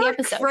think of the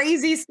episode. I've heard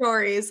crazy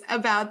stories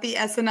about the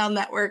SNL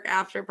Network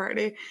after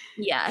party.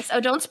 Yes. Oh,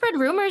 don't spread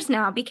rumors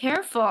now. Be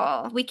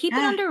careful. We keep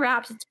it under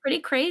wraps. It's pretty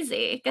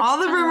crazy. All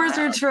the rumors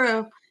are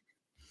true.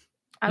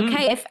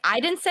 Okay. If I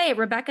didn't say it,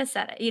 Rebecca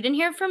said it. You didn't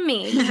hear it from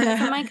me. You heard it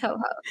from my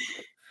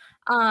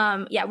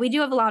co-host. We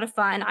do have a lot of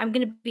fun. I'm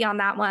going to be on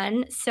that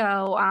one.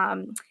 So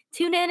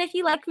tune in if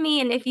you like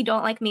me, and if you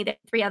don't like me, there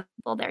are 3 other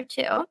people there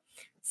too.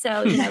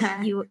 So,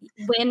 you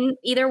win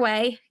either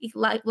way. You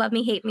love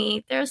me, hate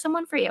me. There's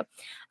someone for you.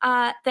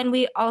 Then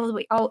we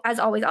as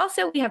always,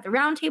 also, we have the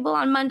roundtable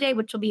on Monday,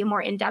 which will be a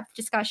more in-depth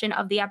discussion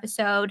of the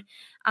episode.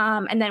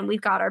 And then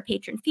we've got our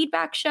patron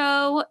feedback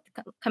show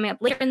coming up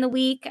later in the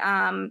week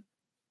on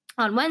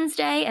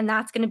Wednesday. And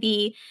that's going to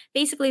be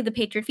basically the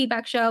patron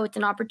feedback show. It's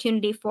an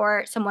opportunity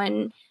for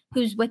someone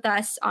who's with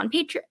us on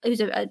Patreon, who's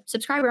a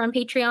subscriber on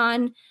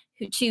Patreon,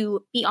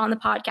 to be on the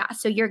podcast.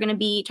 So you're going to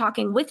be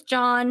talking with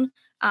John,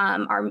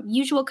 our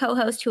usual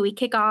co-host, who we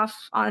kick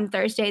off on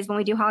Thursdays when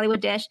we do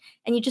Hollywood Dish,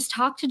 and you just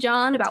talk to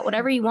John about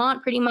whatever you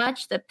want, pretty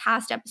much, the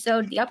past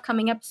episode, the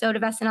upcoming episode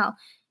of SNL.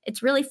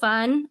 It's really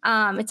fun.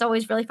 It's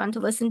always really fun to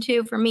listen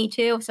to for me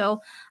too. So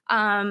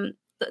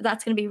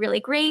that's going to be really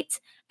great.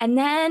 And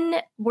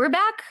then we're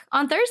back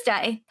on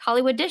Thursday.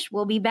 Hollywood Dish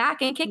will be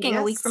back and kicking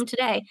a week from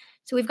today.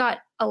 So we've got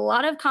a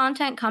lot of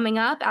content coming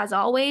up as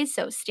always,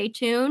 so stay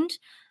tuned.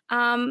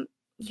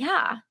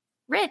 Yeah.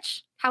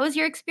 Rich, how was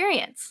your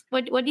experience?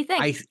 What do you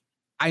think?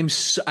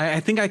 I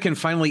think I can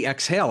finally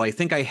exhale. I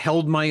think I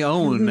held my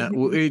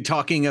own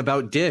talking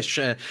about Dish.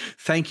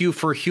 Thank you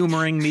for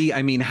humoring me.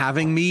 I mean,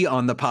 having me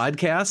on the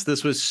podcast.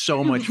 This was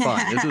so much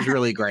fun. This was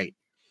really great.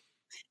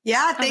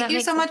 Yeah, thank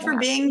you so much for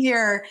being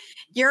here.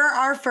 You're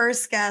our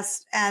first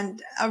guest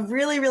and a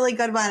really, really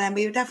good one. And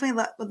we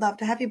definitely would love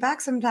to have you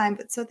back sometime.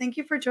 But so thank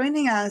you for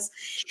joining us.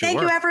 Sure. Thank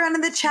you, everyone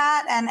in the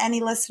chat and any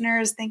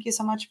listeners. Thank you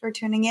so much for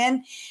tuning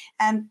in.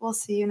 And we'll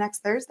see you next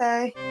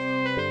Thursday.